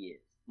quarterback he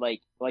is.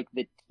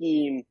 The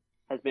team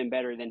has been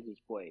better than he's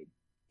played.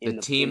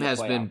 The team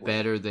has been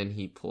better than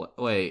he played.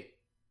 Wait.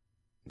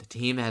 The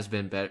team has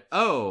been better.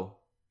 Oh!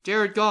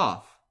 Jared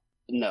Goff.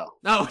 No.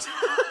 No.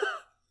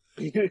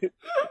 He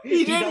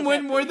didn't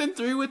win more than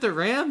 3 with the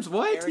Rams?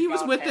 What? Jared he was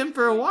Goff with them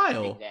for a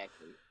while.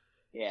 Exactly.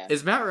 Yeah.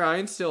 Is Matt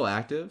Ryan still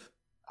active?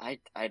 I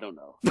don't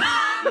know. He's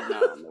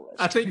not on the list.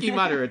 I think he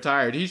might have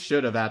retired. He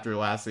should have after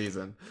last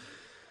season.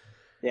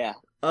 Yeah.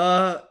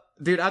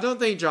 Dude, I don't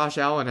think Josh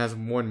Allen has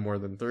won more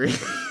than 3.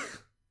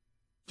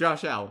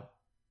 Josh Allen.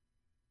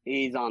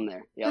 He's on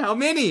there. Yep. How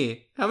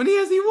many? How many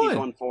has he won? He's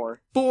won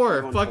 4.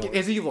 4. Fuck.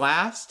 Is he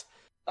last?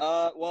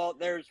 Well,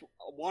 there's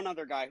one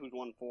other guy who's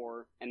won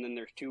 4, and then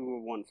there's 2 who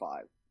have won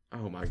 5.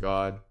 Oh my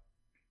God.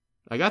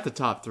 I got the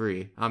top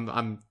 3.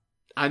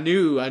 I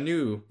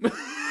knew.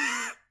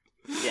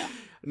 Yeah.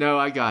 No,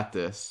 I got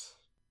this.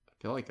 I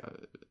feel like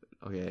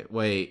okay,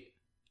 wait.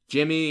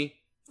 Jimmy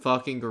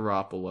fucking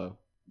Garoppolo.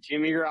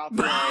 Jimmy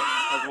Garoppolo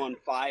has won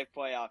 5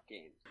 playoff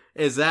games.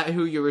 Is that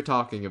who you were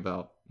talking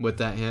about with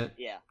that hint?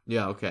 Yeah.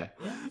 Yeah, okay.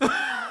 Yeah.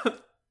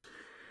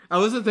 I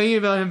wasn't thinking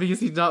about him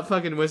because he's not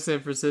fucking with San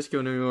Francisco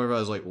anymore, but I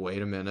was like,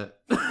 wait a minute.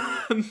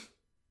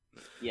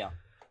 Yeah.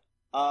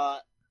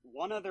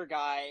 One other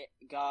guy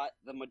got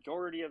the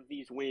majority of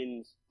these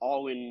wins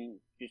all in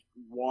just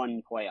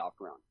one playoff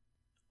run.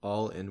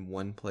 All in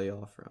one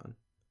playoff run.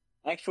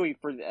 Actually,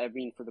 for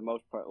the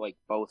most part, like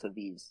both of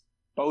these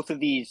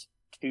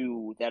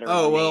two that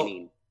are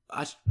remaining.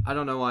 Well, I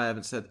don't know why I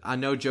haven't said. I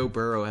know Joe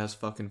Burrow has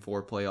fucking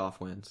 4 playoff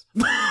wins.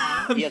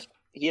 he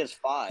has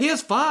 5. He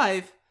has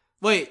 5.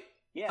 Wait.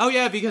 Yeah. Oh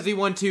yeah, because he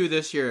won 2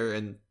 this year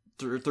and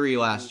 3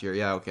 last year.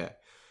 Yeah, okay.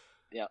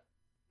 Yeah.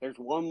 There's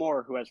one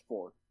more who has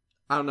 4.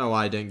 I don't know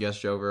why I didn't guess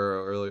Joe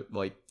Burrow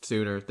early,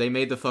 sooner. They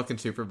made the fucking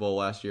Super Bowl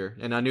last year,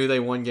 and I knew they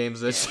won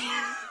games this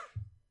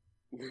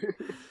year.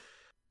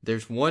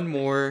 There's one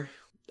more.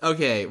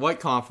 Okay, what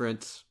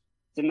conference?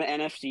 It's in the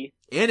NFC.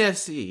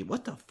 NFC.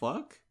 What the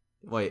fuck?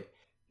 Wait,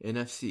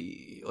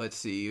 NFC. Let's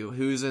see.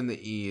 Who's in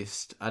the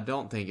East? I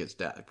don't think it's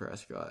Dak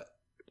Prescott.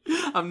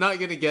 I'm not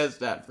gonna guess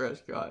Dak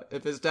Prescott.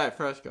 If it's Dak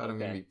Prescott, I'm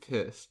gonna be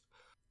pissed.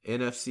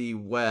 NFC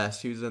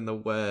West. Who's in the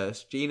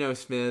West? Geno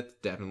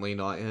Smith. Definitely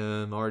not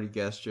him. Already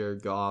guessed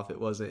Jared Goff. It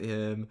wasn't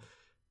him.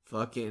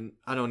 Fucking,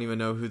 I don't even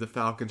know who the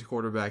Falcons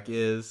quarterback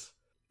is.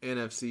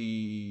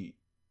 NFC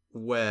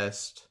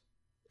West.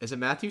 Is it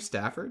Matthew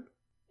Stafford?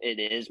 It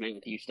is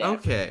Matthew Stafford.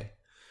 Okay.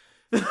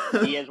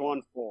 He has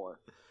won 4.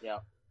 Yeah.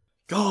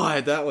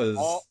 God, that was...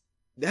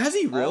 Has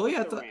he really?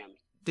 The Rams.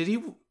 Did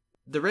he...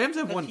 The Rams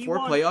have won 4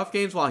 playoff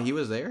games while he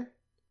was there?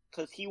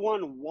 Because he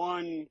won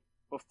 1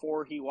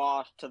 before he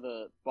lost to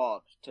the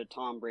Bucks, to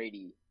Tom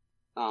Brady.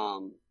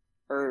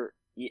 Or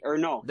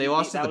no. They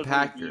lost to the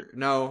Packers.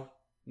 No.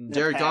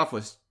 Jared Goff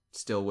was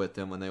still with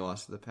them when they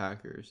lost to the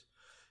Packers.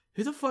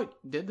 Who the fuck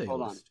did they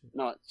lose to?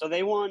 No, so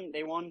they won...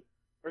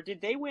 Or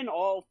did they win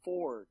all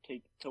 4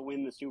 to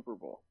win the Super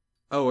Bowl?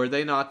 Oh, were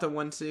they not the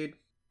 1 seed?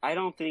 I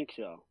don't think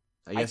so.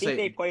 I guess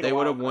they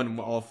would have won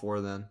all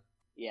 4 then.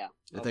 Yeah.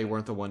 If they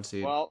weren't the 1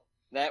 seed. Well,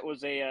 that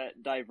was a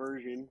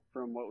diversion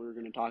from what we were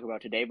going to talk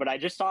about today, but I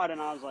just saw it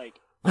and I was like,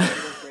 I wonder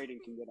if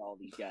Brayden can get all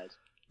these guys.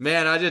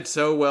 Man, I did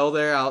so well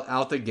there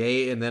out the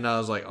gate, and then I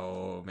was like,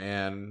 oh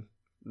man,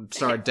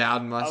 started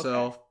doubting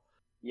myself. Okay.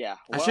 Yeah.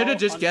 Well, I should have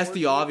just guessed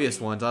the obvious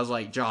ones. I was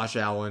like, Josh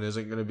Allen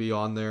isn't going to be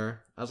on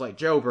there. I was like,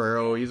 Joe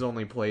Burrow, he's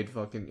only been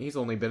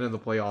in the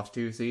playoffs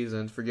 2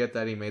 seasons. Forget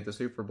that he made the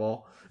Super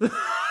Bowl.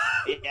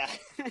 Yeah.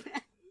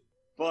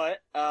 But,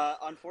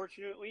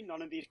 unfortunately,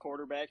 none of these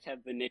quarterbacks have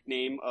the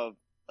nickname of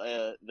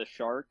the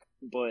Shark,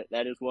 but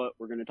that is what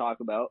we're going to talk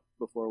about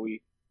before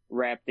we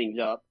wrap things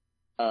up.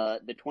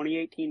 The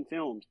 2018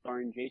 film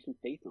starring Jason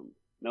Statham,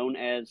 known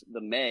as The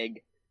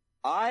Meg.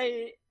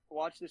 I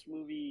watched this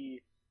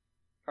movie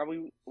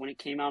probably when it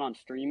came out on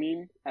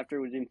streaming after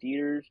it was in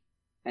theaters,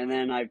 and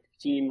then I've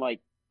seen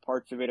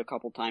parts of it a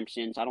couple times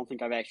since. I don't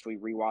think I've actually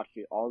rewatched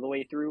it all the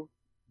way through.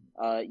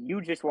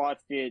 You just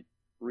watched it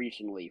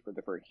recently for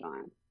the first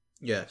time.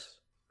 Yes.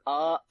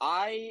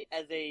 I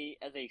as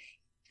a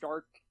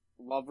shark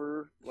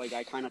lover,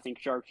 I kind of think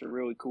sharks are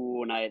really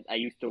cool, and I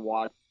used to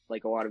watch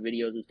a lot of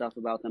videos and stuff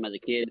about them as a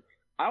kid.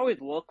 I always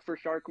look for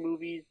shark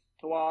movies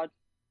to watch.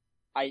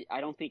 I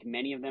don't think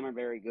many of them are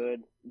very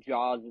good.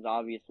 Jaws is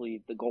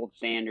obviously the gold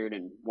standard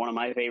and one of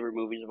my favorite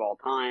movies of all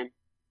time.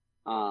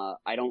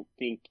 I don't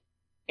think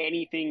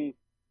anything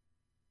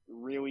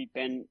really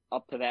been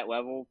up to that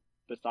level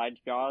besides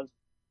Jaws,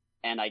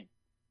 and I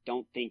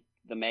don't think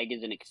The Meg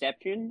is an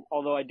exception,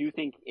 although I do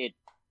think it's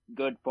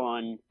good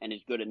fun and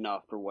is good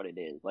enough for what it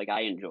is.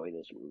 I enjoy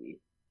this movie.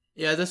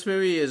 Yeah, this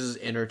movie is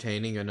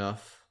entertaining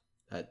enough.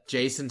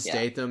 Jason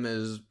Statham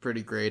is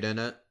pretty great in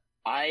it.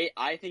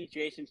 I think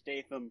Jason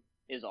Statham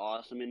is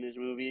awesome in this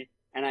movie,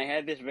 and I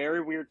had this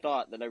very weird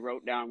thought that I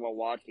wrote down while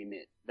watching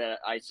it, that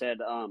I said,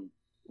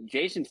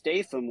 Jason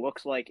Statham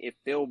looks like if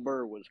Bill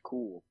Burr was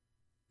cool.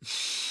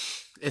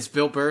 Is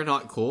Bill Burr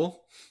not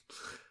cool?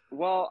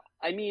 Well,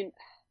 I mean,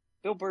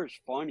 Bill Burr's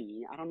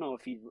funny. I don't know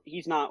if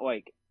he's not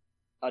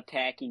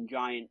attacking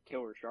giant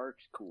killer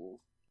sharks cool.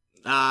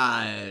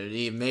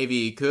 Maybe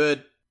he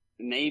could.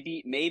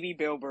 Maybe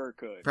Bill Burr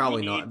could.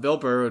 Probably not. Bill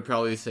Burr would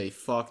probably say,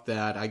 fuck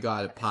that, I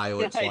got a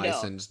pilot's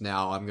license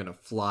now, I'm gonna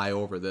fly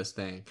over this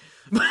thing.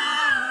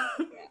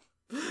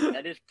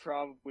 That is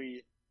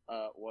probably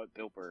what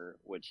Bill Burr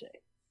would say.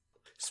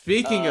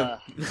 Speaking of...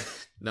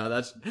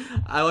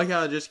 I like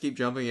how I just keep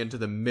jumping into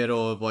the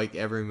middle of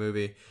every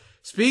movie.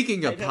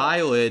 Speaking of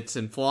pilots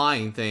and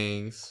flying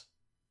things,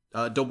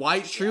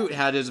 Dwight Schrute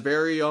had his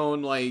very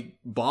own,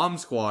 bomb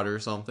squad or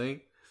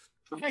something.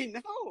 I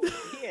know!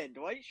 Yeah,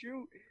 Dwight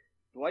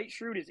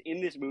Schrute is in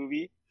this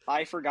movie.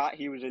 I forgot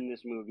he was in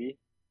this movie.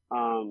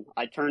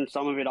 I turned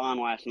some of it on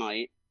last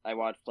night. I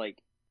watched,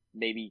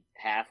 maybe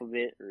half of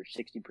it, or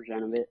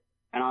 60% of it.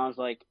 And I was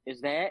like,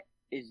 is that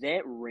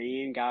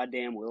Rainn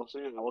goddamn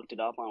Wilson? And I looked it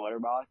up on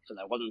Letterboxd,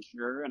 because I wasn't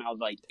sure, and I was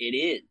like, it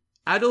is.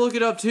 I had to look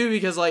it up, too,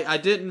 because, I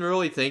didn't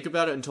really think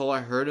about it until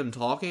I heard him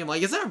talking. I'm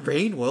like, is that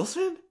Rainn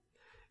Wilson?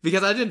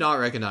 Because I did not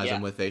recognize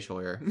him with facial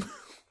hair.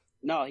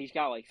 No, he's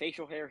got,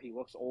 facial hair. He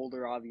looks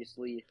older,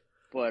 obviously.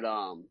 But,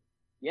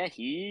 yeah,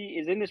 he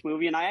is in this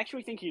movie, and I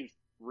actually think he's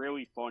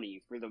really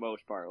funny for the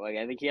most part.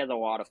 I think he has a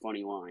lot of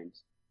funny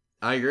lines.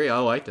 I agree. I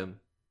liked him.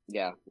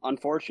 Yeah.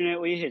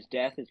 Unfortunately, his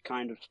death is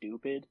kind of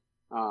stupid.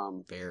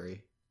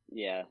 Very.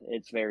 Yeah,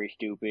 it's very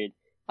stupid.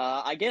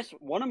 I guess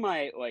one of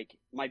my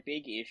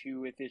big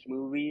issue with this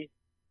movie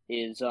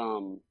is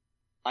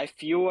I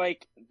feel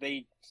like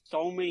they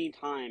so many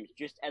times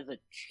just as a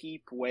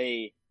cheap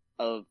way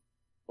of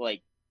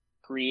like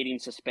creating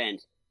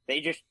suspense,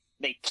 they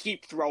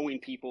keep throwing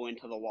people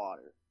into the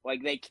water.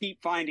 Like they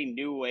keep finding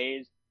new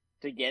ways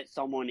to get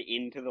someone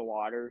into the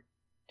water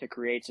to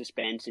create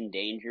suspense and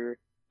danger,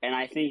 and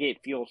I think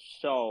it feels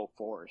so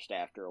forced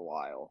after a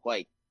while.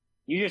 Like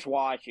you just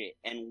watch it,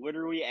 and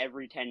literally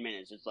every 10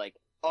 minutes, it's like,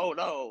 oh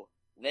no,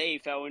 they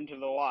fell into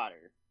the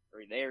water,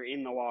 or they're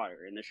in the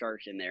water, and the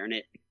shark's in there, and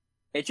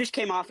it just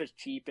came off as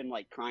cheap and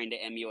like trying to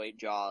emulate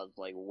Jaws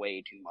like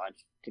way too much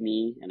to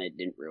me, and it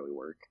didn't really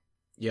work.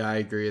 Yeah, I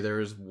agree. There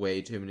was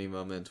way too many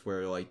moments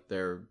where like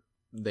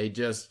they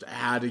just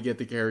had to get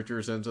the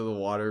characters into the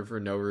water for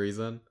no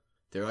reason.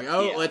 They're like,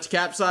 oh, let's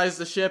capsize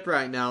the ship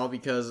right now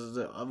because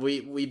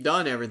we've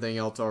done everything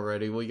else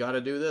already. We got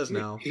to do this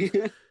now.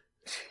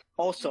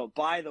 Also,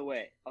 by the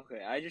way,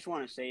 okay, I just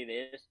want to say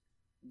this: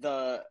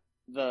 the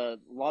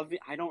love,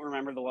 I don't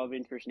remember the love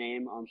interest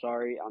name. I'm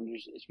sorry,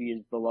 she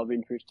is the love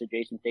interest to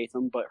Jason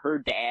Statham, but her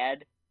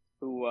dad,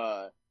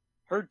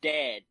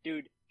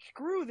 dude,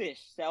 screw this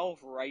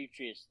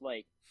self-righteous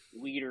like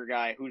leader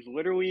guy who's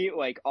literally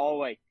like all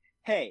like,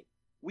 hey,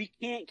 we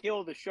can't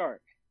kill the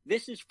shark.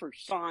 This is for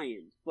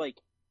science. Like,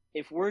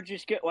 if we're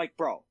just like,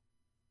 bro,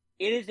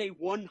 it is a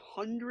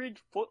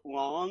 100-foot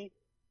long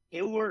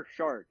killer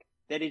shark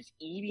that is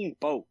eating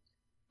boats.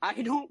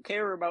 I don't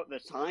care about the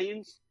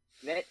science.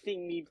 That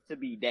thing needs to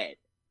be dead.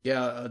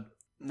 Yeah,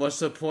 what's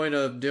the point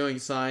of doing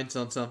science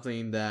on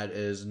something that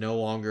is no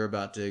longer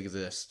about to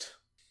exist?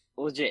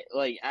 Legit.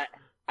 Like,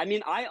 I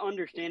mean, I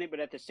understand it,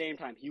 but at the same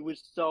time, he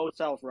was so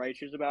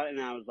self-righteous about it,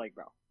 and I was like,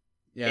 bro.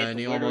 Yeah, and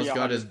he almost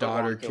got his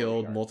daughter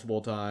killed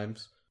multiple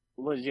times.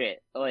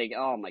 Legit. Like,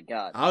 oh my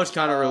god. I was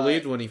kind of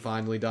relieved when he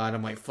finally died.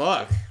 I'm like,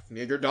 fuck,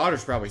 your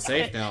daughter's probably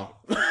safe now.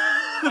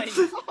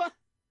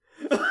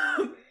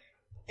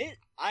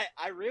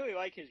 I really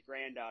like his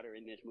granddaughter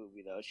in this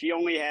movie, though. She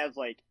only has,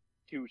 like,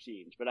 2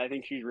 scenes, but I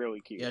think she's really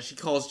cute. Yeah, she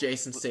calls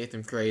Jason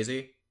Statham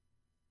crazy.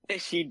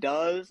 She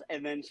does,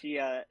 and then she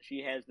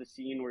has the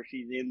scene where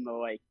she's in the,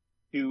 like,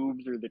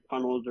 tubes or the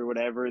tunnels or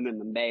whatever, and then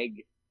the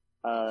Meg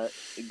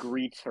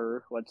greets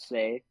her, let's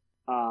say.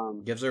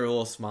 Gives her a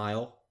little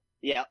smile.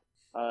 Yeah,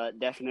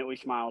 definitely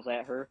smiles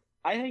at her.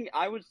 I think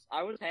I was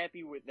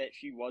happy with that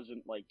she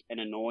wasn't, like, an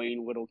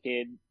annoying little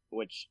kid,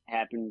 which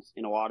happens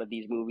in a lot of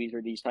these movies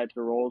or these types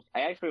of roles.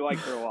 I actually liked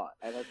her a lot.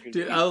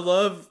 Dude, I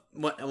love,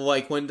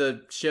 like, when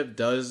the ship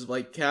does,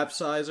 like,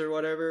 capsize or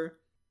whatever.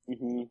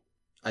 Mm-hmm.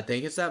 I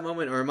think it's that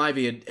moment, or it might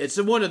be, it's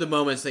one of the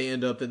moments they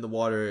end up in the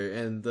water,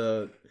 and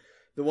the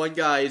one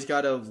guy, he's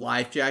got a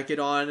life jacket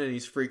on, and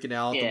he's freaking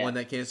out, the one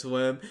that can't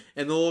swim,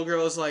 and the little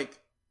girl is like,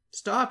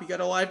 stop, you got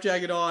a life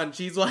jacket on.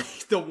 She's,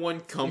 like, the one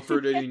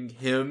comforting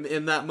him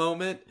in that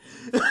moment.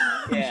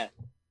 Yeah.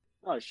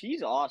 Oh,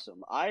 she's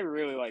awesome. I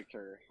really liked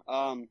her.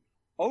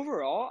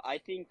 Overall, I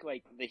think,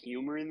 like, the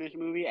humor in this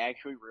movie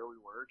actually really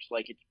works.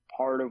 Like, it's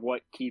part of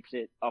what keeps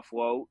it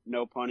afloat,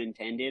 no pun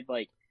intended.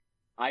 Like,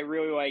 I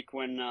really like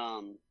when,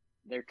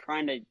 they're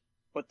trying to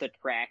put the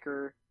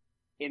tracker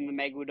in the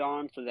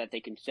Megalodon so that they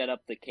can set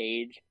up the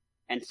cage.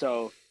 And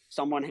so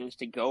someone has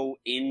to go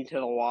into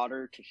the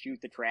water to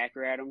shoot the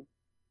tracker at him.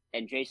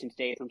 And Jason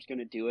Statham's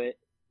gonna do it.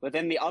 But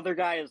then the other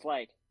guy is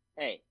like,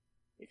 hey,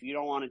 if you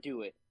don't want to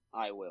do it,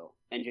 I will.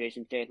 And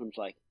Jason Statham's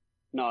like,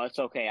 no, it's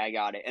okay, I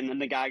got it. And then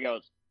the guy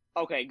goes,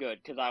 okay, good,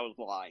 because I was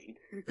lying.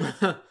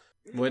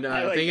 When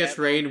I think it's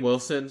Rainn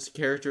Wilson's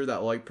character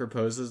that, like,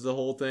 proposes the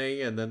whole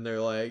thing, and then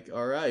they're like,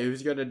 alright,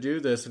 who's gonna do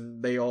this?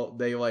 And they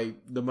like,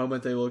 the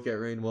moment they look at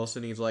Rainn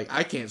Wilson, he's like,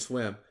 I can't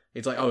swim.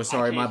 He's like, oh,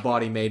 sorry, my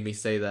body made me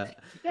say that.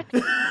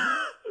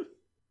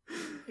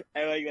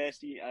 I like that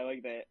scene. I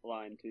like that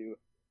line, too.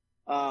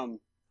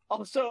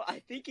 Also,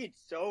 I think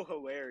it's so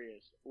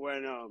hilarious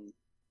when,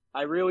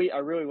 I really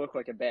look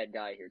like a bad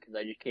guy here because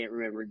I just can't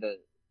remember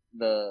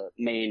the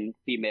main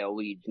female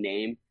lead's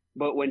name.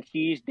 But when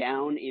she's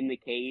down in the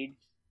cage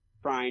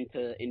trying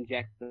to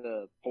inject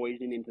the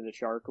poison into the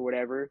shark or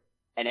whatever,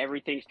 and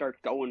everything starts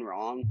going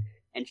wrong,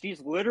 and she's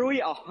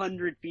literally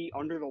 100 feet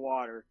under the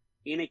water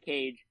in a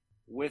cage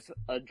with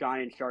a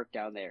giant shark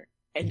down there.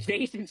 And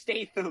Jason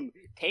Statham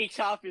takes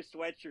off his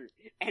sweatshirt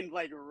and,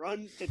 like,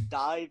 runs to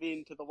dive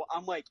into the water.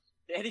 I'm like,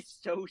 that is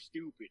so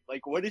stupid.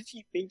 Like, what does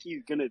he think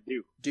he's gonna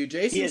do? Dude,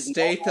 Jason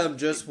Statham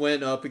just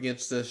went up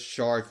against this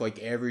shark, like,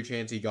 every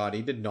chance he got.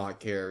 He did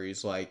not care.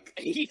 He's like...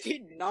 He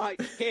did not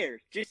care.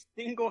 Just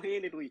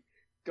single-handedly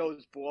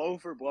goes blow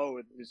for blow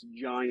with this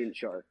giant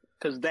shark.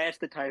 Because that's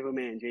the type of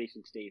man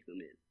Jason Statham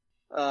is.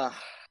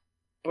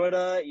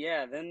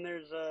 Yeah, then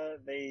there's,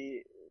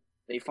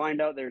 they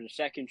find out there's a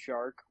second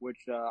shark,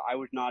 which, I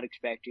was not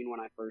expecting when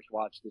I first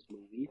watched this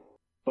movie.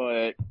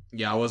 But...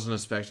 Yeah, I wasn't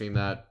expecting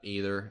that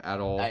either, at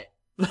all.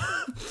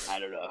 I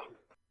don't know.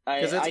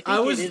 I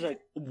was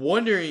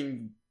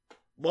wondering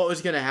what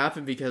was going to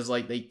happen because,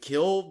 like, they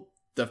killed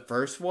the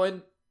first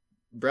one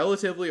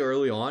relatively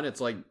early on.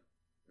 It's like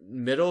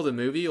middle of the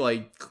movie,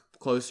 like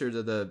closer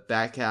to the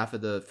back half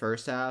of the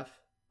first half.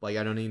 Like,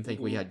 I don't even think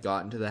we had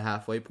gotten to the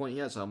halfway point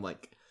yet. So I'm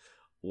like,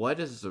 what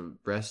is the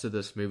rest of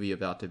this movie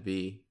about to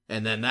be?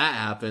 And then that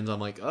happens. I'm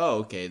like, oh,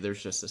 okay,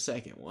 there's just a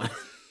second one.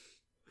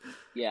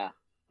 Yeah.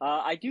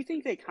 I do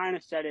think they kind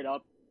of set it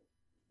up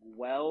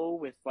well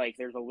with, like,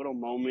 there's a little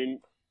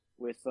moment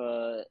with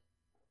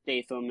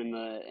Statham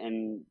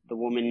and the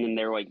woman, and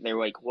they're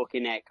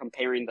looking at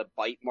comparing the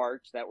bite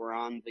marks that were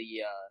on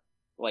the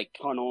like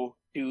tunnel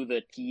to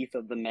the teeth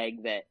of the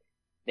Meg that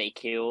they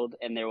killed,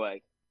 and they're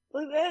like,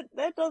 well,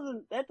 that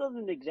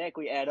doesn't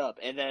exactly add up.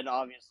 And then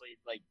obviously,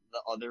 like,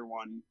 the other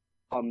one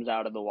comes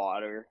out of the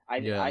water.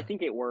 I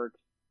think it works.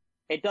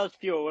 It does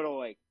feel a little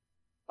like,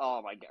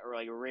 oh my god,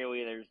 like,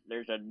 really,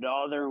 there's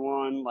another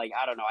one. Like,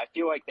 I don't know. I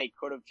feel like they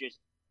could have just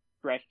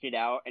stretched it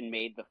out and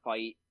made the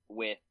fight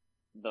with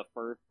the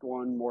first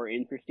one more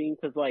interesting,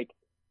 because, like,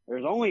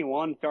 there's only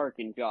one shark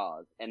in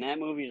Jaws, and that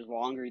movie is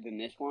longer than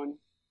this one,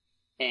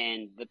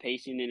 and the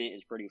pacing in it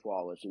is pretty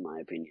flawless in my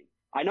opinion.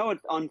 I know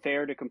it's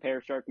unfair to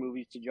compare shark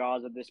movies to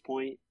Jaws at this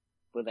point,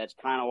 but that's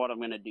kind of what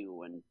I'm gonna do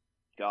when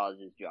Jaws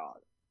is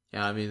Jaws.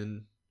 Yeah, I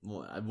mean,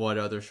 what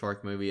other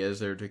shark movie is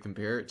there to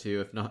compare it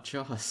to if not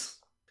Jaws?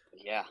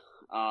 Yeah.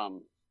 I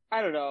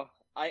don't know.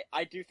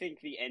 I do think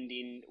the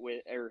ending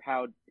or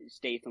how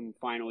Statham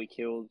finally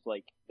kills,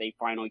 like, they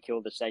finally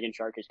kill the second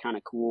shark is kind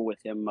of cool, with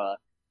him,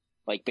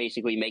 like,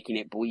 basically making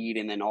it bleed,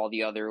 and then all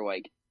the other,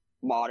 like,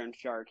 modern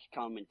sharks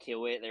come and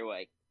kill it. They're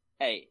like,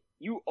 hey,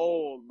 you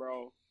old,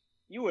 bro.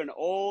 You an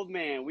old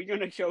man. We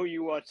gonna show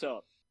you what's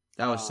up.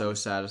 That was so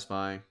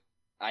satisfying.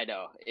 I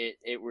know.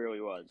 It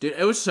really was. Dude,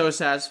 it was so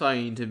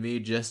satisfying to me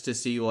just to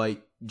see,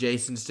 like,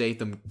 Jason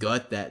Statham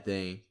gut that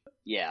thing.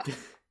 Yeah.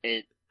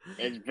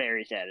 It's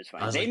very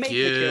satisfying. They make the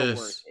kill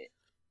worth it.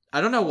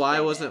 I don't know why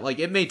it wasn't, like,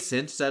 it made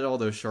sense that all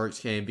those sharks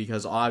came,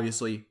 because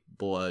obviously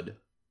blood.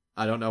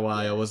 I don't know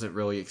why I wasn't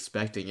really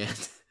expecting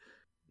it.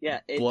 Yeah,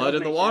 blood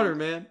in the water,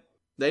 man.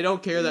 They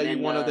don't care that you're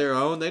one of their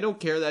own. They don't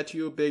care that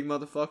you a big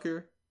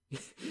motherfucker.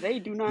 They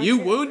do not. You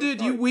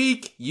wounded, you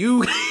weak,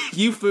 you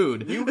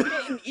food. You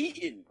getting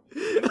eaten.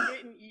 You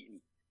getting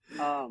eaten.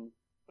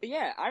 But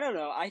yeah, I don't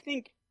know. I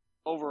think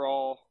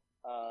overall,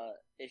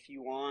 if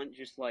you want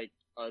just like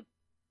a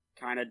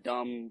kind of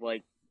dumb,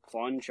 like,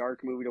 fun shark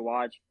movie to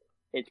watch,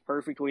 it's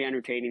perfectly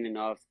entertaining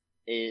enough.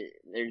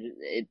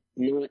 It's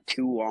not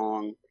too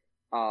long.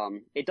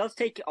 It does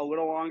take a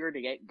little longer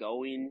to get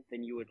going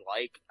than you would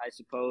like, I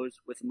suppose,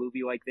 with a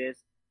movie like this.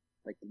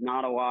 Like,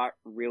 not a lot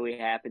really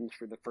happens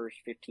for the first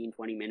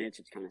 15-20 minutes.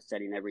 It's kind of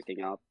setting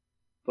everything up.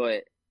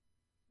 But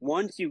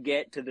once you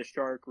get to the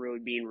shark really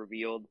being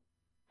revealed,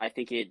 I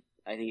think it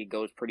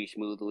goes pretty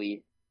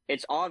smoothly.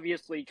 It's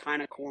obviously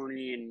kind of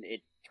corny, and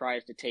it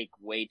tries to take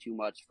way too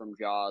much from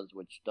Jaws,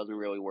 which doesn't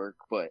really work.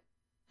 But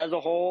as a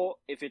whole,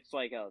 if it's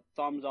like a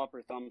thumbs up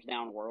or thumbs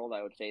down world,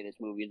 I would say this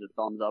movie is a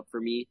thumbs up for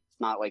me.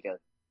 It's not like a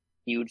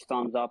huge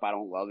thumbs up. I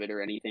don't love it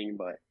or anything,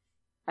 but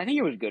I think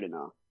it was good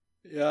enough.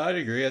 Yeah, I'd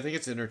agree. I think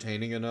it's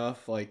entertaining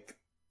enough. Like,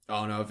 I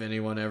don't know if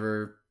anyone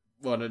ever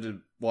wanted to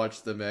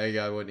watch The Meg,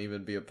 I wouldn't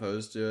even be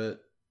opposed to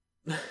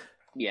it.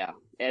 Yeah,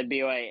 it'd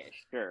be like,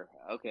 sure,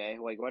 okay,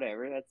 like,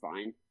 whatever, that's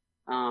fine.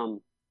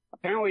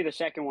 Apparently the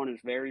second one is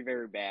very,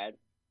 very bad,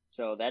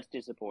 so that's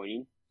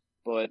disappointing.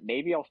 But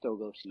maybe I'll still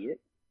go see it,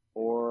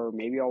 or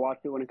maybe I'll watch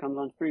it when it comes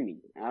on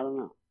streaming. I don't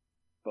know,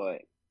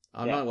 but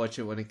I'll not watch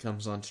it when it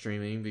comes on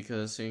streaming,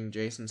 because seeing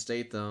Jason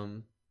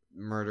Statham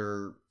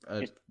murder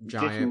a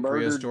giant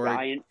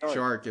prehistoric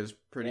shark is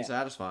pretty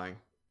satisfying.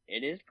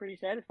 It is pretty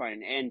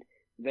satisfying, and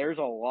there's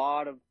a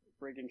lot of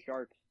friggin'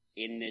 sharks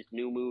in this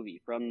new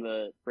movie from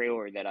the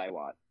trailer that I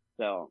watched,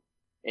 so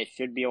it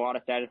should be a lot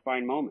of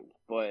satisfying moments.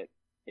 But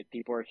if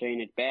people are saying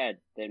it's bad,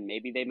 then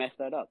maybe they messed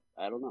that up.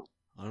 I don't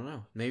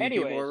know. Maybe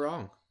people are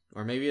wrong,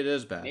 or maybe it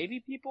is bad. Maybe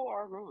people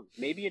are wrong.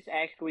 Maybe it's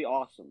actually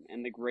awesome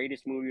and the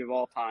greatest movie of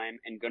all time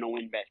and gonna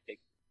win Best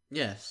Picture.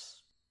 Yes.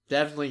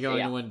 Definitely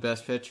going to win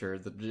Best Picture.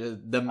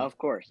 The of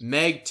course.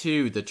 Meg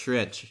 2, The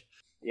Trench.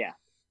 Yeah.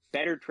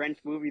 Better Trench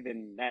movie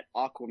than that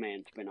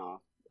Aquaman spinoff.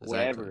 Exactly.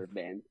 Whatever,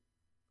 Ben.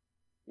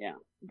 Yeah.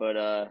 But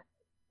I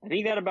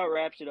think that about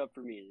wraps it up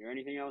for me. Is there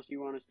anything else you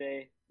want to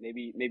say?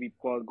 Maybe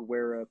plug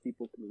where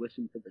people can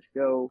listen to the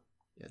show.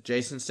 Yeah,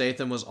 Jason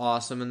Statham was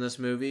awesome in this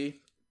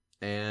movie.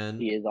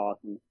 And he is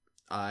awesome.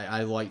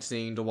 I liked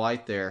seeing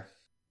Dwight there.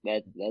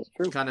 That's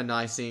true. It's kind of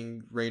nice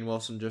seeing Rainn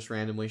Wilson just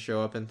randomly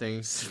show up in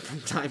things from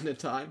time to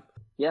time.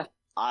 Yeah,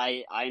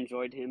 I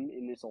enjoyed him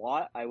in this a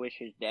lot. I wish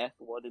his death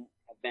wouldn't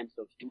have been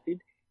so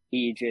stupid.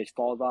 He just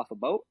falls off a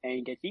boat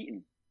and gets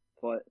eaten.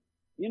 But,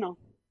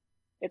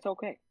 it's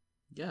okay.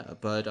 Yeah,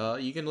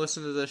 but you can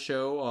listen to the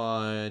show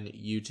on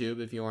YouTube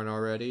if you aren't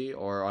already,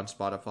 or on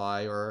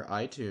Spotify or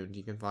iTunes.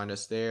 You can find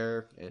us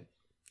there.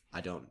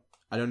 I don't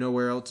know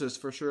where else it's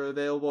for sure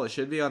available. It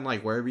should be on,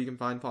 like, wherever you can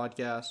find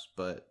podcasts,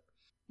 but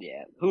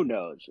yeah, who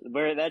knows?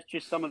 That's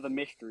just some of the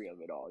mystery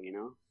of it all,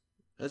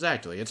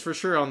 Exactly. It's for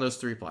sure on those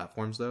 3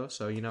 platforms, though,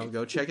 so,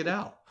 go check it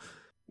out.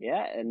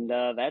 Yeah, and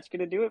that's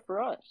gonna do it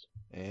for us.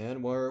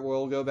 And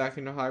we'll go back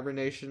into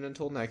hibernation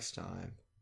until next time.